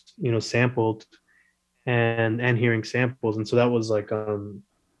vocals, sampled, and hearing samples. And so that was like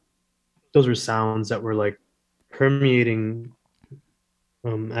those were sounds that were like permeating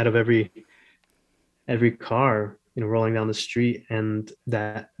out of every car, rolling down the street, and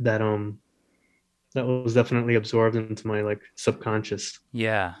that that was definitely absorbed into my like subconscious.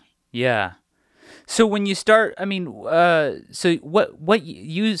 Yeah. Yeah. So when you start, I mean, so what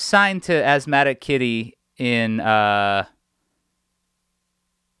you signed to Asthmatic Kitty in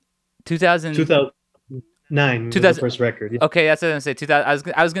 2000, 2009 was the first record. Yeah. okay, that's what I was gonna say.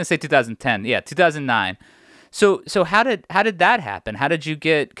 2000. I was gonna say 2010. Yeah, 2009. So how did that happen? How did you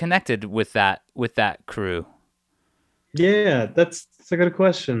get connected with that crew? Yeah, that's a good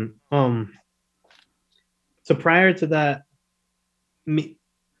question. So prior to that, me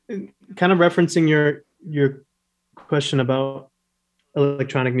kind of referencing your question about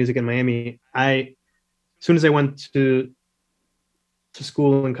electronic music in Miami, as soon as I went to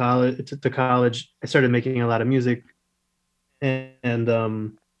school and college to college, I started making a lot of music, and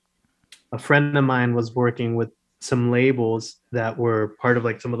a friend of mine was working with some labels that were part of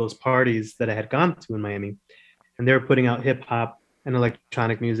like some of those parties that I had gone to in Miami, and they were putting out hip hop and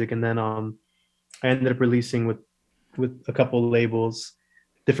electronic music, and then I ended up releasing with a couple labels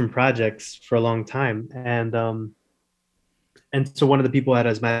different projects for a long time, and so one of the people at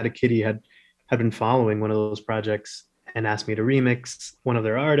Asthmatic Kitty had been following one of those projects and asked me to remix one of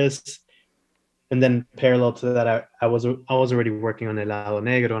their artists. And then parallel to that, I was already working on El Lado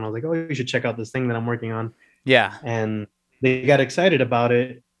Negro, and I was like, oh, you should check out this thing that I'm working on. Yeah. And they got excited about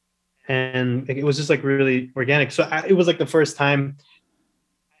it, and it was just like really organic. So it was like the first time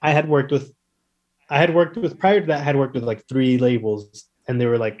I had worked with prior to that I had worked with like 3 labels, and they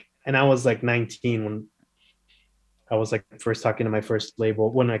were like, and I was like 19 when I was like first talking to my first label,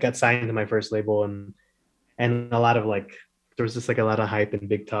 when I got signed to my first label, and a lot of like there was just like a lot of hype and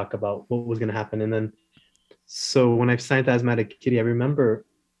big talk about what was going to happen. And then so when I signed to Asthmatic Kitty, I remember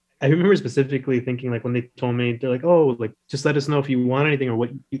specifically thinking, like, when they told me, they're like, oh, like, just let us know if you want anything or what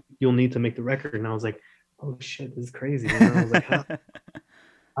you'll need to make the record. And I was like, oh shit, this is crazy. And I was like, huh?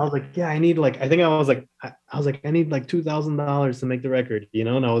 I was like, yeah, I need like, I think I was like, I need like $2,000 to make the record, you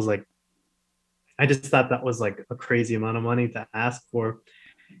know? And I was like, I just thought that was like a crazy amount of money to ask for.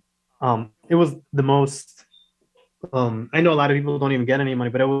 It was the most, I know a lot of people don't even get any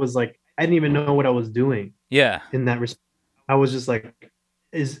money, but it was like, I didn't even know what I was doing. Yeah. In that respect, I was just like,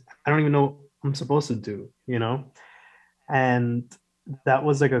 I don't even know what I'm supposed to do, you know? And that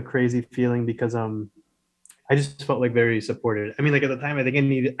was like a crazy feeling because I just felt like very supported. I mean, like at the time, I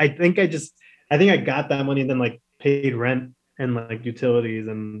think I got that money and then like paid rent and like utilities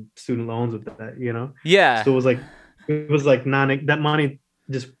and student loans with that, you know? Yeah. So it was like that money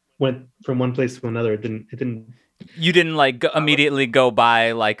just went from one place to another. It didn't. You didn't like immediately go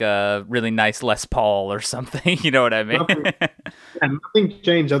buy like a really nice Les Paul or something. You know what I mean? Nothing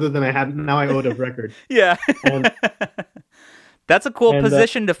changed other than I owed a record. Yeah. And, that's a cool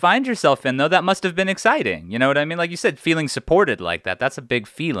position to find yourself in, though. That must have been exciting. You know what I mean? Like you said, feeling supported like that. That's a big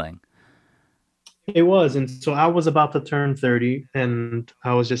feeling. It was. And so I was about to turn 30 and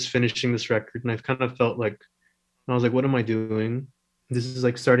I was just finishing this record. And I kind of felt like, I was like, what am I doing? This is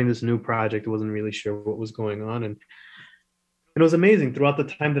like starting this new project. I wasn't really sure what was going on. And it was amazing. Throughout the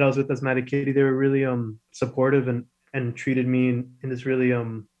time that I was with Asthmatic Kitty, they were really supportive and treated me in this really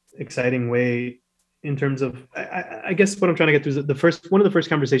exciting way. In terms of, I guess what I'm trying to get to is one of the first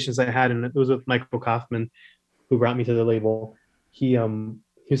conversations I had, and it was with Michael Kaufman, who brought me to the label. He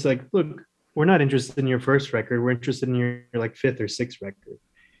was like, look, we're not interested in your first record. We're interested in your like 5th or 6th record.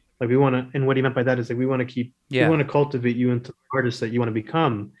 Like we want to, and what he meant by that is like, we want to cultivate you into the artist that you want to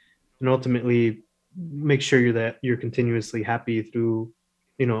become, and ultimately make sure you're continuously happy through,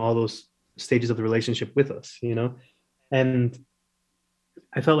 you know, all those stages of the relationship with us, you know? And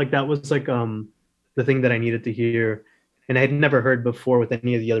I felt like that was like, the thing that I needed to hear. And I had never heard before with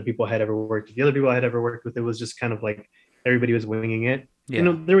any of the other people I had ever worked with. The other people I had ever worked with, it was just kind of like everybody was winging it. Yeah. You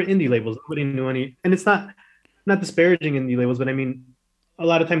know, there were indie labels. Nobody knew any, and it's not disparaging indie labels, but I mean, a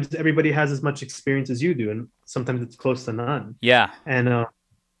lot of times everybody has as much experience as you do, and sometimes it's close to none. Yeah. And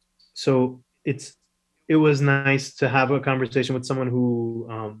so it was nice to have a conversation with someone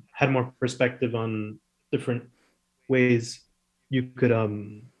who had more perspective on different ways you could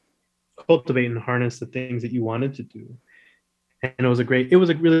cultivate and harness the things that you wanted to do. And it was a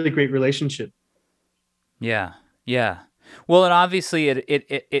really great relationship. Yeah. Well, and obviously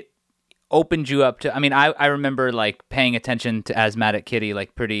it opened you up to, I mean, I remember like paying attention to Asthmatic Kitty,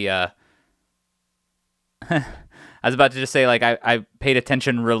 like pretty, I was about to just say, like, I paid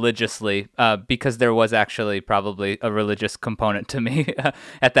attention religiously because there was actually probably a religious component to me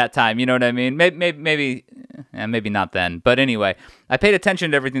at that time. You know what I mean? Maybe not then. But anyway, I paid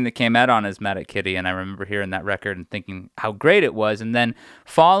attention to everything that came out on Asthmatic Kitty, and I remember hearing that record and thinking how great it was. And then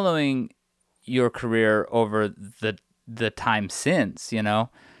following your career over the time since, you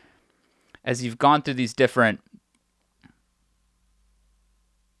know, as you've gone through these different,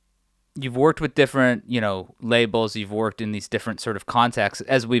 you've worked with different, labels, you've worked in these different sort of contexts,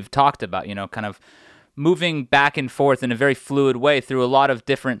 as we've talked about, kind of moving back and forth in a very fluid way through a lot of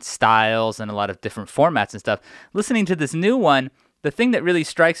different styles and a lot of different formats and stuff. Listening to this new one, the thing that really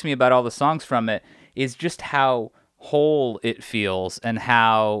strikes me about all the songs from it is just how whole it feels, and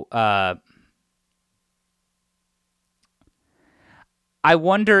how I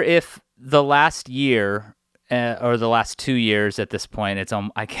wonder if the last year or the last 2 years at this point, it's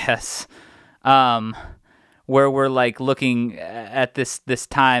I guess, where we're like looking at this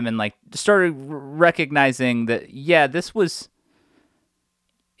time and like started recognizing that, yeah, this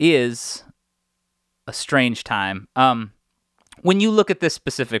is a strange time. When you look at this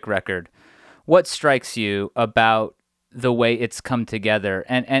specific record, what strikes you about the way it's come together,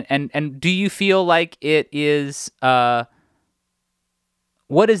 and do you feel like it is? What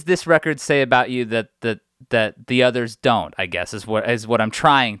does this record say about you that the others don't? I guess is what I'm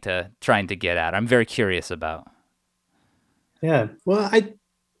trying to get at. I'm very curious about. Yeah. Well, I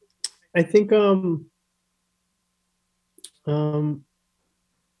think I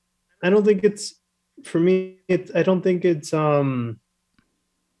don't think it's, for me, I don't think it's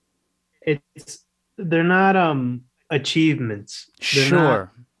they're not achievements. Sure.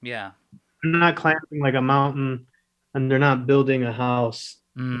 Yeah. They're not climbing like a mountain, and they're not building a house.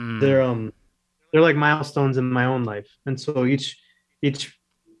 They're like milestones in my own life. And so each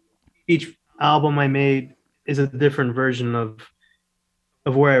album I made is a different version of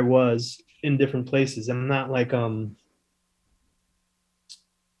where I was in different places. I'm not like I'm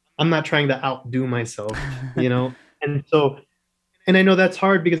not trying to outdo myself, And so, and I know that's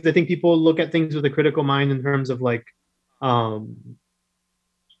hard, because I think people look at things with a critical mind in terms of like the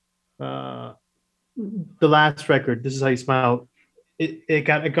last record, This Is How You Smile. It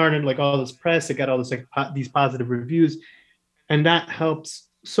garnered like all this press. It got all this like these positive reviews, and that helps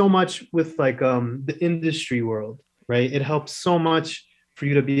so much with like the industry world, right? It helps so much for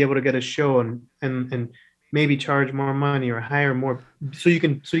you to be able to get a show and maybe charge more money or hire more, so you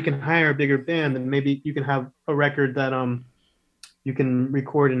can hire a bigger band, and maybe you can have a record that you can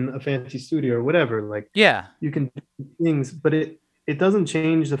record in a fancy studio or whatever. Like, yeah, you can do things, but it doesn't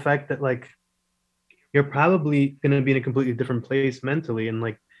change the fact that like you're probably going to be in a completely different place mentally and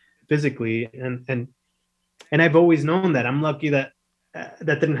like physically. And I've always known that. I'm lucky that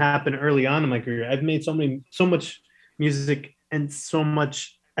that didn't happen early on in my career. I've made so much music, and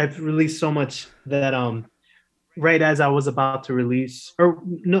I've released so much that right as I was about to release, or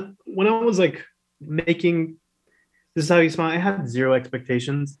no, when I was like making This Is How You Smile, I had zero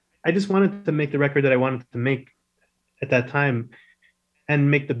expectations. I just wanted to make the record that I wanted to make at that time, and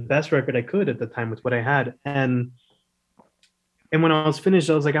make the best record I could at the time with what I had. And when I was finished,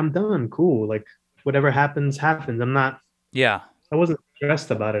 I was like, I'm done. Cool. Like, whatever happens, happens. I wasn't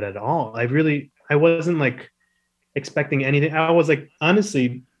stressed about it at all. I wasn't like expecting anything. I was like,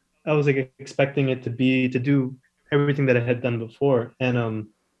 honestly, I was like expecting it to do everything that I had done before. And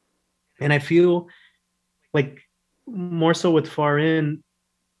I feel like more so with Far In,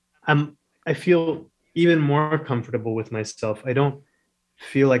 I feel even more comfortable with myself. I don't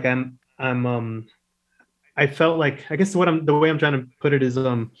feel like I felt like, I guess the way I'm trying to put it is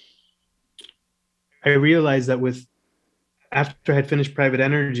I realized that after I had finished Private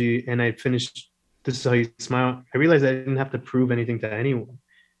Energy and I finished This Is How You Smile, I realized I didn't have to prove anything to anyone,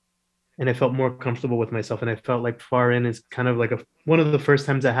 and I felt more comfortable with myself. And I felt like Far In is kind of like one of the first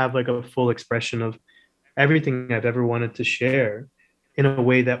times I have like a full expression of everything I've ever wanted to share, in a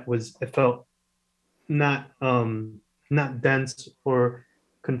way that it felt not dense or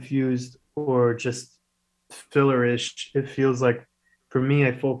confused or just fillerish. It feels like, for me,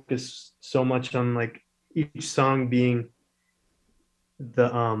 I focus so much on like each song being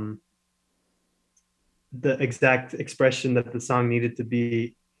the exact expression that the song needed to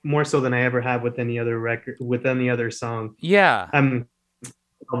be, more so than I ever have with any other record, with any other song. Yeah. And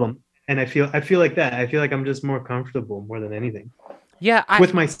I feel like that. I feel like I'm just more comfortable more than anything. Yeah.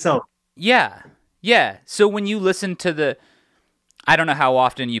 With myself. Yeah. Yeah. So when you listen to I don't know how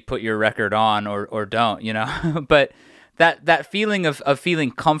often you put your record on or don't, but that feeling of feeling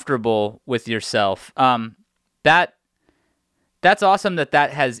comfortable with yourself, that's awesome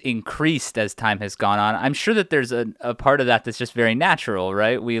that has increased as time has gone on. I'm sure that there's a part of that that's just very natural,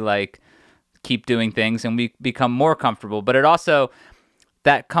 right? We like keep doing things and we become more comfortable, but it also,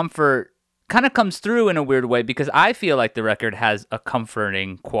 that comfort kind of comes through in a weird way, because I feel like the record has a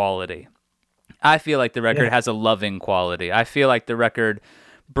comforting quality. I feel like the record has a loving quality. I feel like the record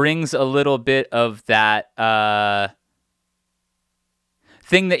brings a little bit of that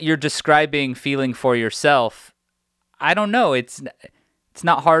thing that you're describing, feeling for yourself, I don't know. It's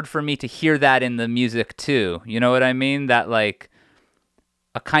not hard for me to hear that in the music too. You know what I mean? That like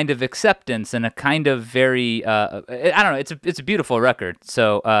a kind of acceptance and a kind of very I don't know. It's a beautiful record.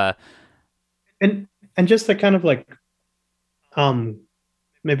 So and just to kind of like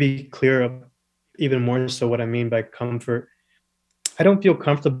maybe clear up even more so what I mean by comfort. I don't feel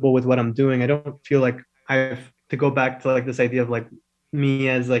comfortable with what I'm doing. I don't feel like I have to go back to like this idea of like me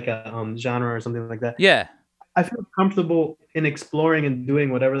as like a genre or something like that. yeah. I feel comfortable in exploring and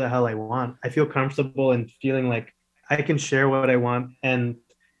doing whatever the hell I want. I feel comfortable in feeling like I can share what I want and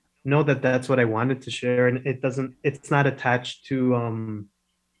know that that's what I wanted to share, and it's not attached to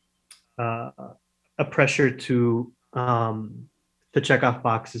a pressure to check off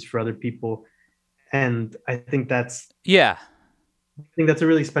boxes for other people. And Yeah. I think that's a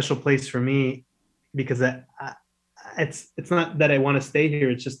really special place for me, because it's not that I want to stay here.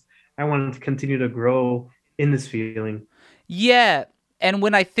 It's just I want to continue to grow in this feeling. Yeah. And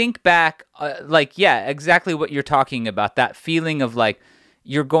when I think back, like, yeah, exactly what you're talking about, that feeling of like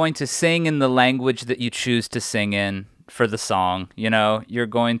you're going to sing in the language that you choose to sing in for the song. You know, you're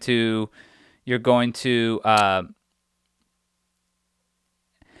going to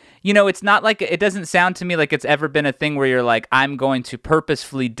you know, it's not like, it doesn't sound to me like it's ever been a thing where you're like, I'm going to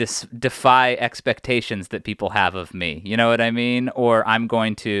purposefully defy expectations that people have of me. You know what I mean? Or I'm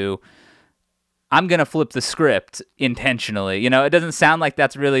going to flip the script intentionally. You know, it doesn't sound like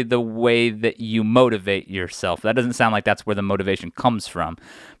that's really the way that you motivate yourself. That doesn't sound like that's where the motivation comes from.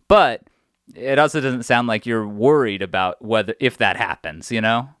 But it also doesn't sound like you're worried about if that happens, you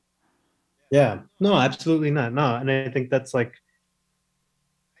know? Yeah, no, absolutely not. No. And I think that's like,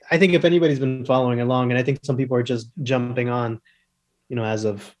 I think if anybody's been following along, and I think some people are just jumping on, you know, as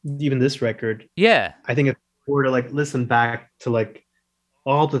of even this record. Yeah. I think if we were to like listen back to like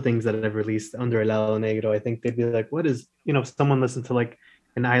all the things that I've released under El Lado Negro, I think they'd be like, what is, you know, if someone listened to like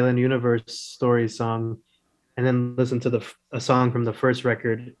an Island Universe story song and then listen to a song from the first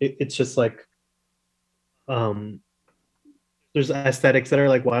record, it's just like, there's aesthetics that are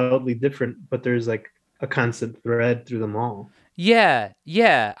like wildly different, but there's like a constant thread through them all. Yeah,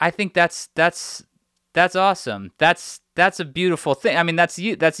 yeah. I think that's awesome. That's a beautiful thing. I mean, that's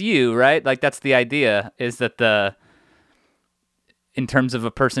you, right? Like that's the idea, is that in terms of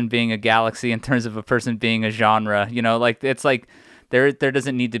a person being a galaxy, in terms of a person being a genre, you know, like it's like there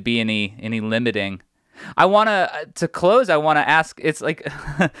doesn't need to be any limiting. To close, I want to ask, it's like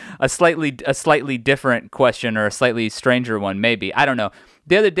a slightly different question, or a slightly stranger one, maybe. I don't know.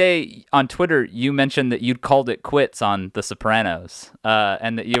 The other day on Twitter, you mentioned that you'd called it quits on The Sopranos,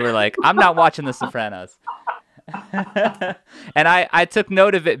 and that you were like, I'm not watching The Sopranos. And I took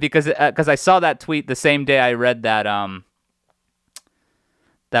note of it because I saw that tweet the same day I read that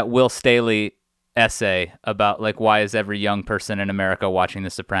Will Staley essay about like, why is every young person in America watching The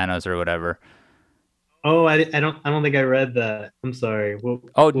Sopranos or whatever. Oh, I don't think I read that. I'm sorry.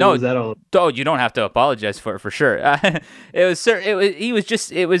 What No, was that all? Oh, you don't have to apologize for it, for sure.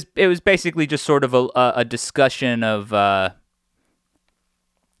 It was basically just sort of a discussion of I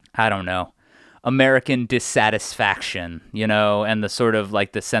don't know, American dissatisfaction, you know, and the sort of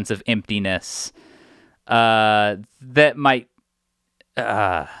like the sense of emptiness that might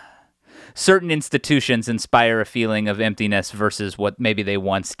certain institutions inspire a feeling of emptiness versus what maybe they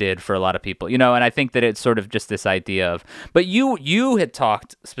once did for a lot of people, you know. And I think that it's sort of just this idea of, but you had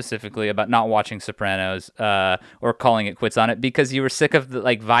talked specifically about not watching Sopranos or calling it quits on it because you were sick of the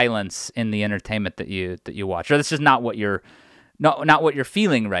like violence in the entertainment that you watch, or this is not what you're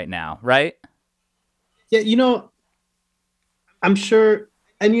feeling right now, right? Yeah, you know, I'm sure,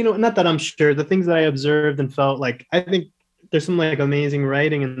 and you know, not that I'm sure, the things that I observed and felt, like I think there's some like amazing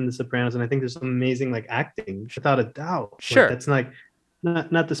writing in The Sopranos, and I think there's some amazing like acting, without a doubt. Sure. Like, that's like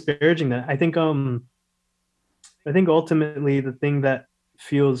not disparaging that. I think ultimately the thing that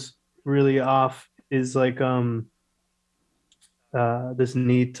feels really off is like this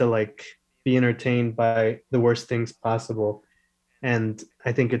need to like be entertained by the worst things possible. And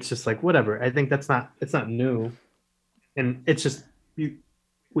I think it's just like whatever. I think it's not new. And it's just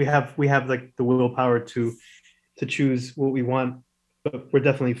we have like the willpower to choose what we want, but we're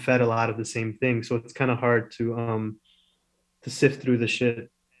definitely fed a lot of the same thing, so it's kind of hard to sift through the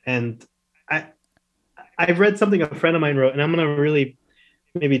shit. And I've read something a friend of mine wrote, and I'm gonna really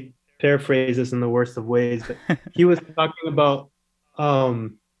maybe paraphrase this in the worst of ways, but he was talking about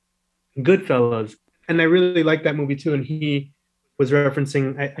Goodfellas, and I really like that movie too, and he was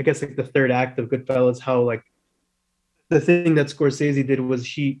referencing I guess like the third act of Goodfellas, how like the thing that Scorsese did was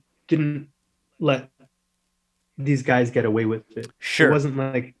he didn't let these guys get away with it. Sure. It wasn't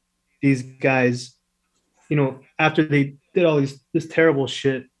like these guys, after they did all this terrible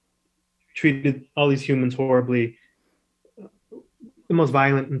shit, treated all these humans horribly, the most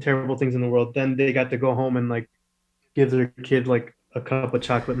violent and terrible things in the world, then they got to go home and like give their kid like a cup of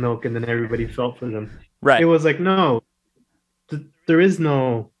chocolate milk, and then everybody felt for them. Right. It was like, no, there is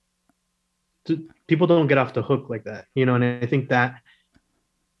no, people don't get off the hook like that, and I think that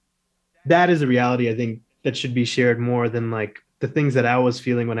is a reality, I think, that should be shared more than like the things that I was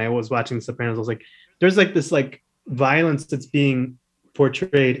feeling when I was watching The Sopranos. I was like, there's like this like violence that's being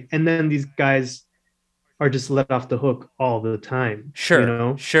portrayed, and then these guys are just let off the hook all the time.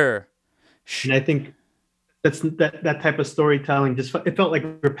 Sure. Sure. And I think that type of storytelling it felt like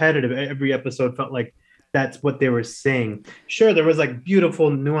repetitive. Every episode felt like that's what they were saying. Sure, there was like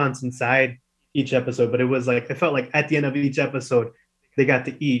beautiful nuance inside each episode, but it was like, it felt like at the end of each episode they got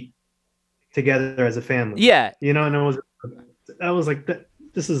to eat together as a family. Yeah. And I was like,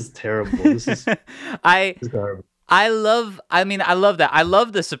 this is terrible. This is garbage. I love that. I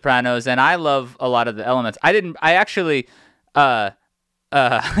love The Sopranos, and I love a lot of the elements. I actually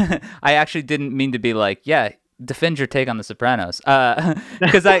didn't mean to be like, yeah, defend your take on The Sopranos.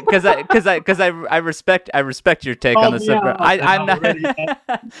 Because I respect your take on The Sopranos. I'm not.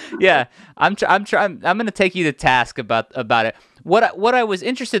 Yeah, I'm gonna take you to task about it. What I was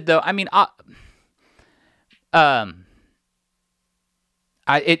interested though, I mean,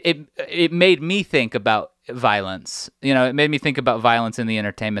 it made me think about violence. It made me think about violence in the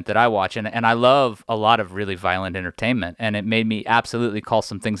entertainment that I watch, and I love a lot of really violent entertainment, and it made me absolutely call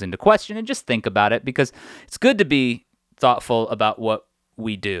some things into question and just think about it, because it's good to be thoughtful about what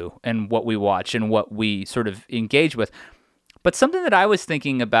we do and what we watch and what we sort of engage with. But something that I was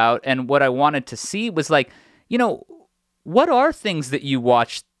thinking about and what I wanted to see was like, what are things that you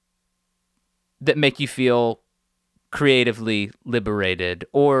watch that make you feel creatively liberated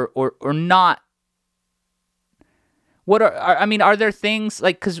or not? What are there things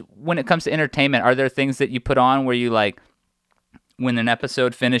like, because when it comes to entertainment, are there things that you put on where you like, when an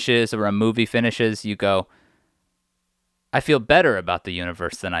episode finishes or a movie finishes, you go, I feel better about the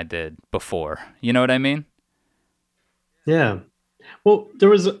universe than I did before. You know what I mean? Yeah. Well, there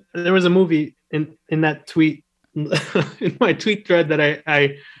was a movie in that tweet, in my tweet thread, that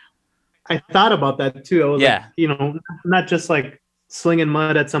I thought about that too. I was like, not just like slinging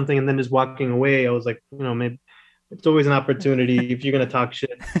mud at something and then just walking away. I was like, maybe it's always an opportunity if you're going to talk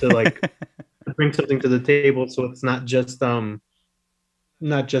shit to like to bring something to the table. So it's not just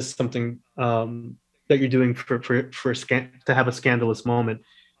something that you're doing to have a scandalous moment.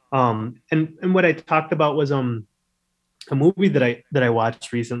 And what I talked about was a movie that I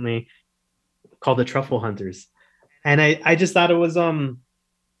watched recently called The Truffle Hunters. And I just thought it was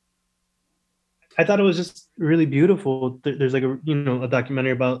I thought it was just really beautiful. There's like a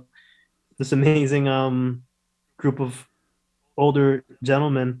documentary about this amazing group of older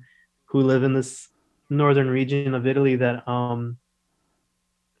gentlemen who live in this northern region of Italy that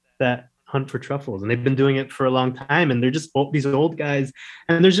hunt for truffles, and they've been doing it for a long time, and they're just these old guys,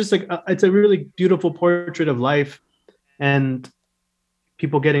 and there's just like it's a really beautiful portrait of life and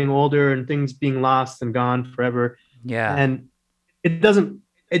people getting older and things being lost and gone forever. Yeah. And it doesn't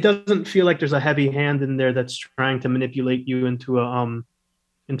feel like there's a heavy hand in there that's trying to manipulate you into a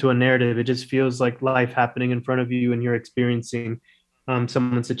narrative. It just feels like life happening in front of you, and you're experiencing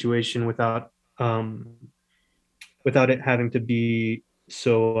someone's situation without it having to be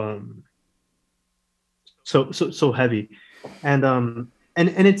so heavy. And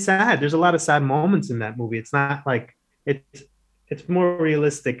it's sad. There's a lot of sad moments in that movie. It's not like it's more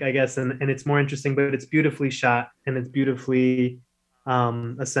realistic, I guess, and it's more interesting, but it's beautifully shot and it's beautifully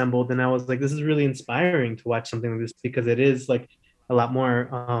assembled. And I was like, this is really inspiring to watch something like this, because it is like a lot more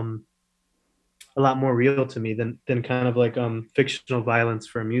real to me than kind of like fictional violence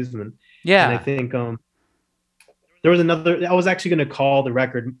for amusement. Yeah. And I think there was another, I was actually going to call the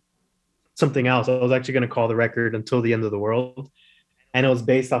record something else. I was actually going to call the record Until the End of the World. And it was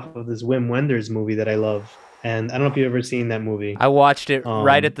based off of this Wim Wenders movie that I love. And I don't know if you've ever seen that movie. I watched it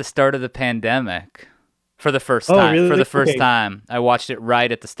right at the start of the pandemic for the first time. Really? For the first time. I watched it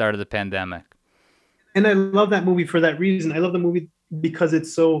right at the start of the pandemic. And I love that movie for that reason. I love the movie because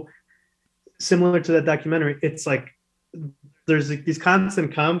it's so similar to that documentary. It's like there's like these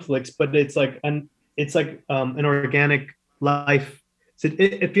constant conflicts, but it's like an organic life. So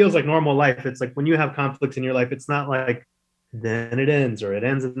it feels like normal life. It's like when you have conflicts in your life, it's not like then it ends, or it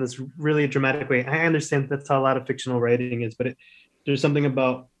ends in this really dramatic way. I understand that's how a lot of fictional writing is, but there's something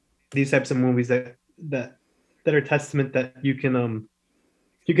about these types of movies that are testament that you can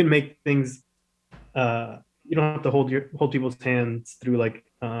make things you don't have to hold people's hands through like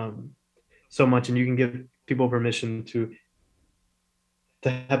so much, and you can give people permission to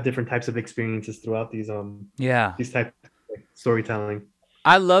have different types of experiences throughout these types of like, storytelling.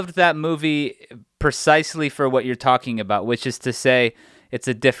 I loved that movie precisely for what you're talking about, which is to say it's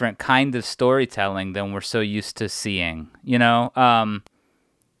a different kind of storytelling than we're so used to seeing, you know?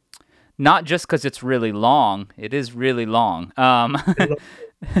 Not just because it's really long. It is really long.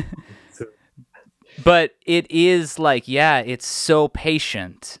 But it is like, yeah, it's so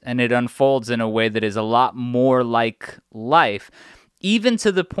patient, and it unfolds in a way that is a lot more like life. Even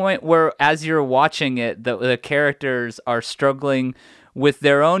to the point where, as you're watching it, the characters are struggling with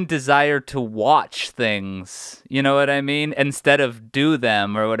their own desire to watch things, you know what I mean? Instead of do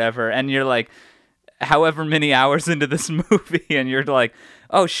them or whatever. And you're like, however many hours into this movie, and you're like,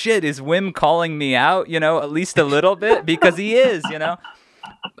 oh shit, is Wim calling me out, you know, at least a little bit? Because he is, you know?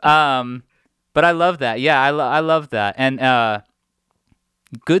 But I love that. Yeah, I love that. And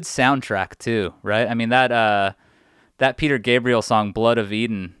good soundtrack too, right? I mean, that Peter Gabriel song, Blood of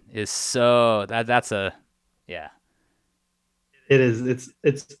Eden, is so, that's a, yeah. It is.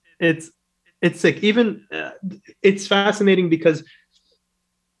 It's like, even it's fascinating because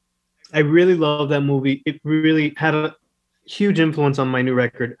I really love that movie. It really had a huge influence on my new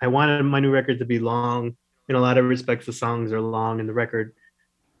record. I wanted my new record to be long. In a lot of respects, the songs are long, and the record,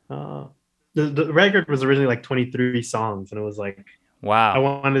 the record was originally like 23 songs, and it was like,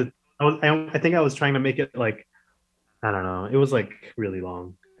 wow. I think I was trying to make it like, I don't know. It was like really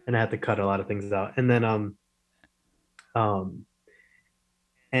long, and I had to cut a lot of things out. And then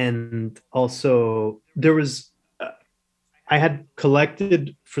and also there was I had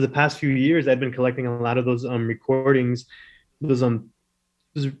collected for the past few years. I'd been collecting a lot of those recordings, those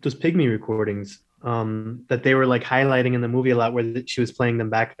Pygmy recordings that they were like highlighting in the movie a lot, where she was playing them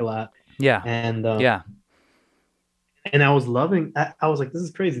back a lot. Yeah. And yeah. And I was loving. I was like, this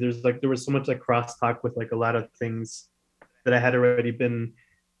is crazy. There was so much like crosstalk with like a lot of things that I had already been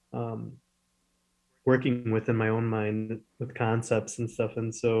working with in my own mind with concepts and stuff,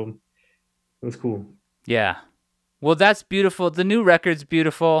 and so it was cool. Yeah, well, that's beautiful. The new record's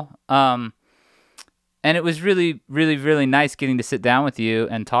beautiful, and it was really, really, really nice getting to sit down with you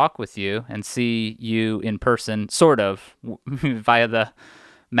and talk with you and see you in person, sort of via the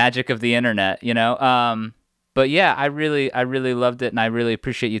magic of the internet, you know. But yeah, I really loved it, and I really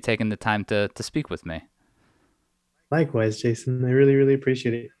appreciate you taking the time to speak with me. Likewise, Jason. I really, really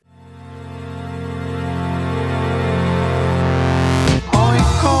appreciate it.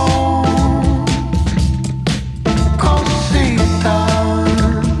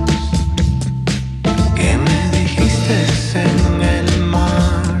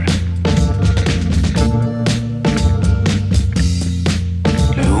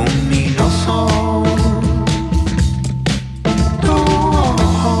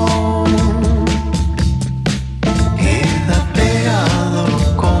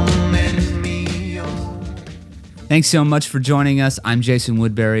 Thanks so much for joining us. I'm Jason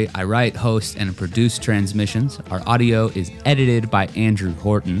Woodbury. I write, host, and produce Transmissions. Our audio is edited by Andrew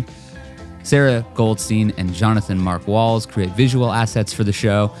Horton. Sarah Goldstein and Jonathan Mark Walls create visual assets for the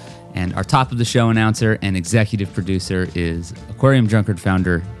show. And our top of the show announcer and executive producer is Aquarium Drunkard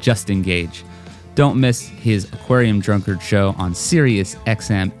founder Justin Gage. Don't miss his Aquarium Drunkard show on Sirius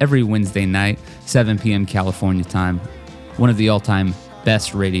XM every Wednesday night, 7 p.m. California time. One of the all-time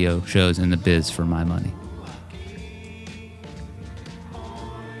best radio shows in the biz for my money.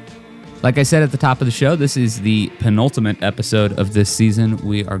 Like I said at the top of the show, this is the penultimate episode of this season.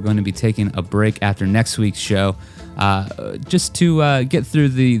 We are going to be taking a break after next week's show just to get through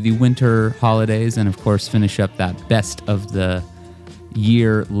the winter holidays and, of course, finish up that best of the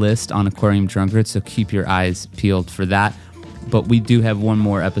year list on Aquarium Drunkard, so keep your eyes peeled for that. But we do have one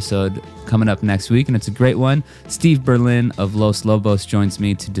more episode coming up next week, and it's a great one. Steve Berlin of Los Lobos joins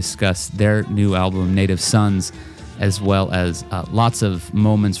me to discuss their new album, Native Sons, as well as lots of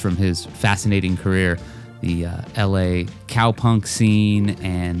moments from his fascinating career, the LA cowpunk scene,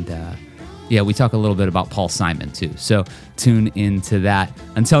 and we talk a little bit about Paul Simon too. So tune into that.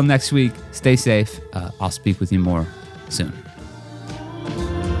 Until next week, stay safe. I'll speak with you more soon.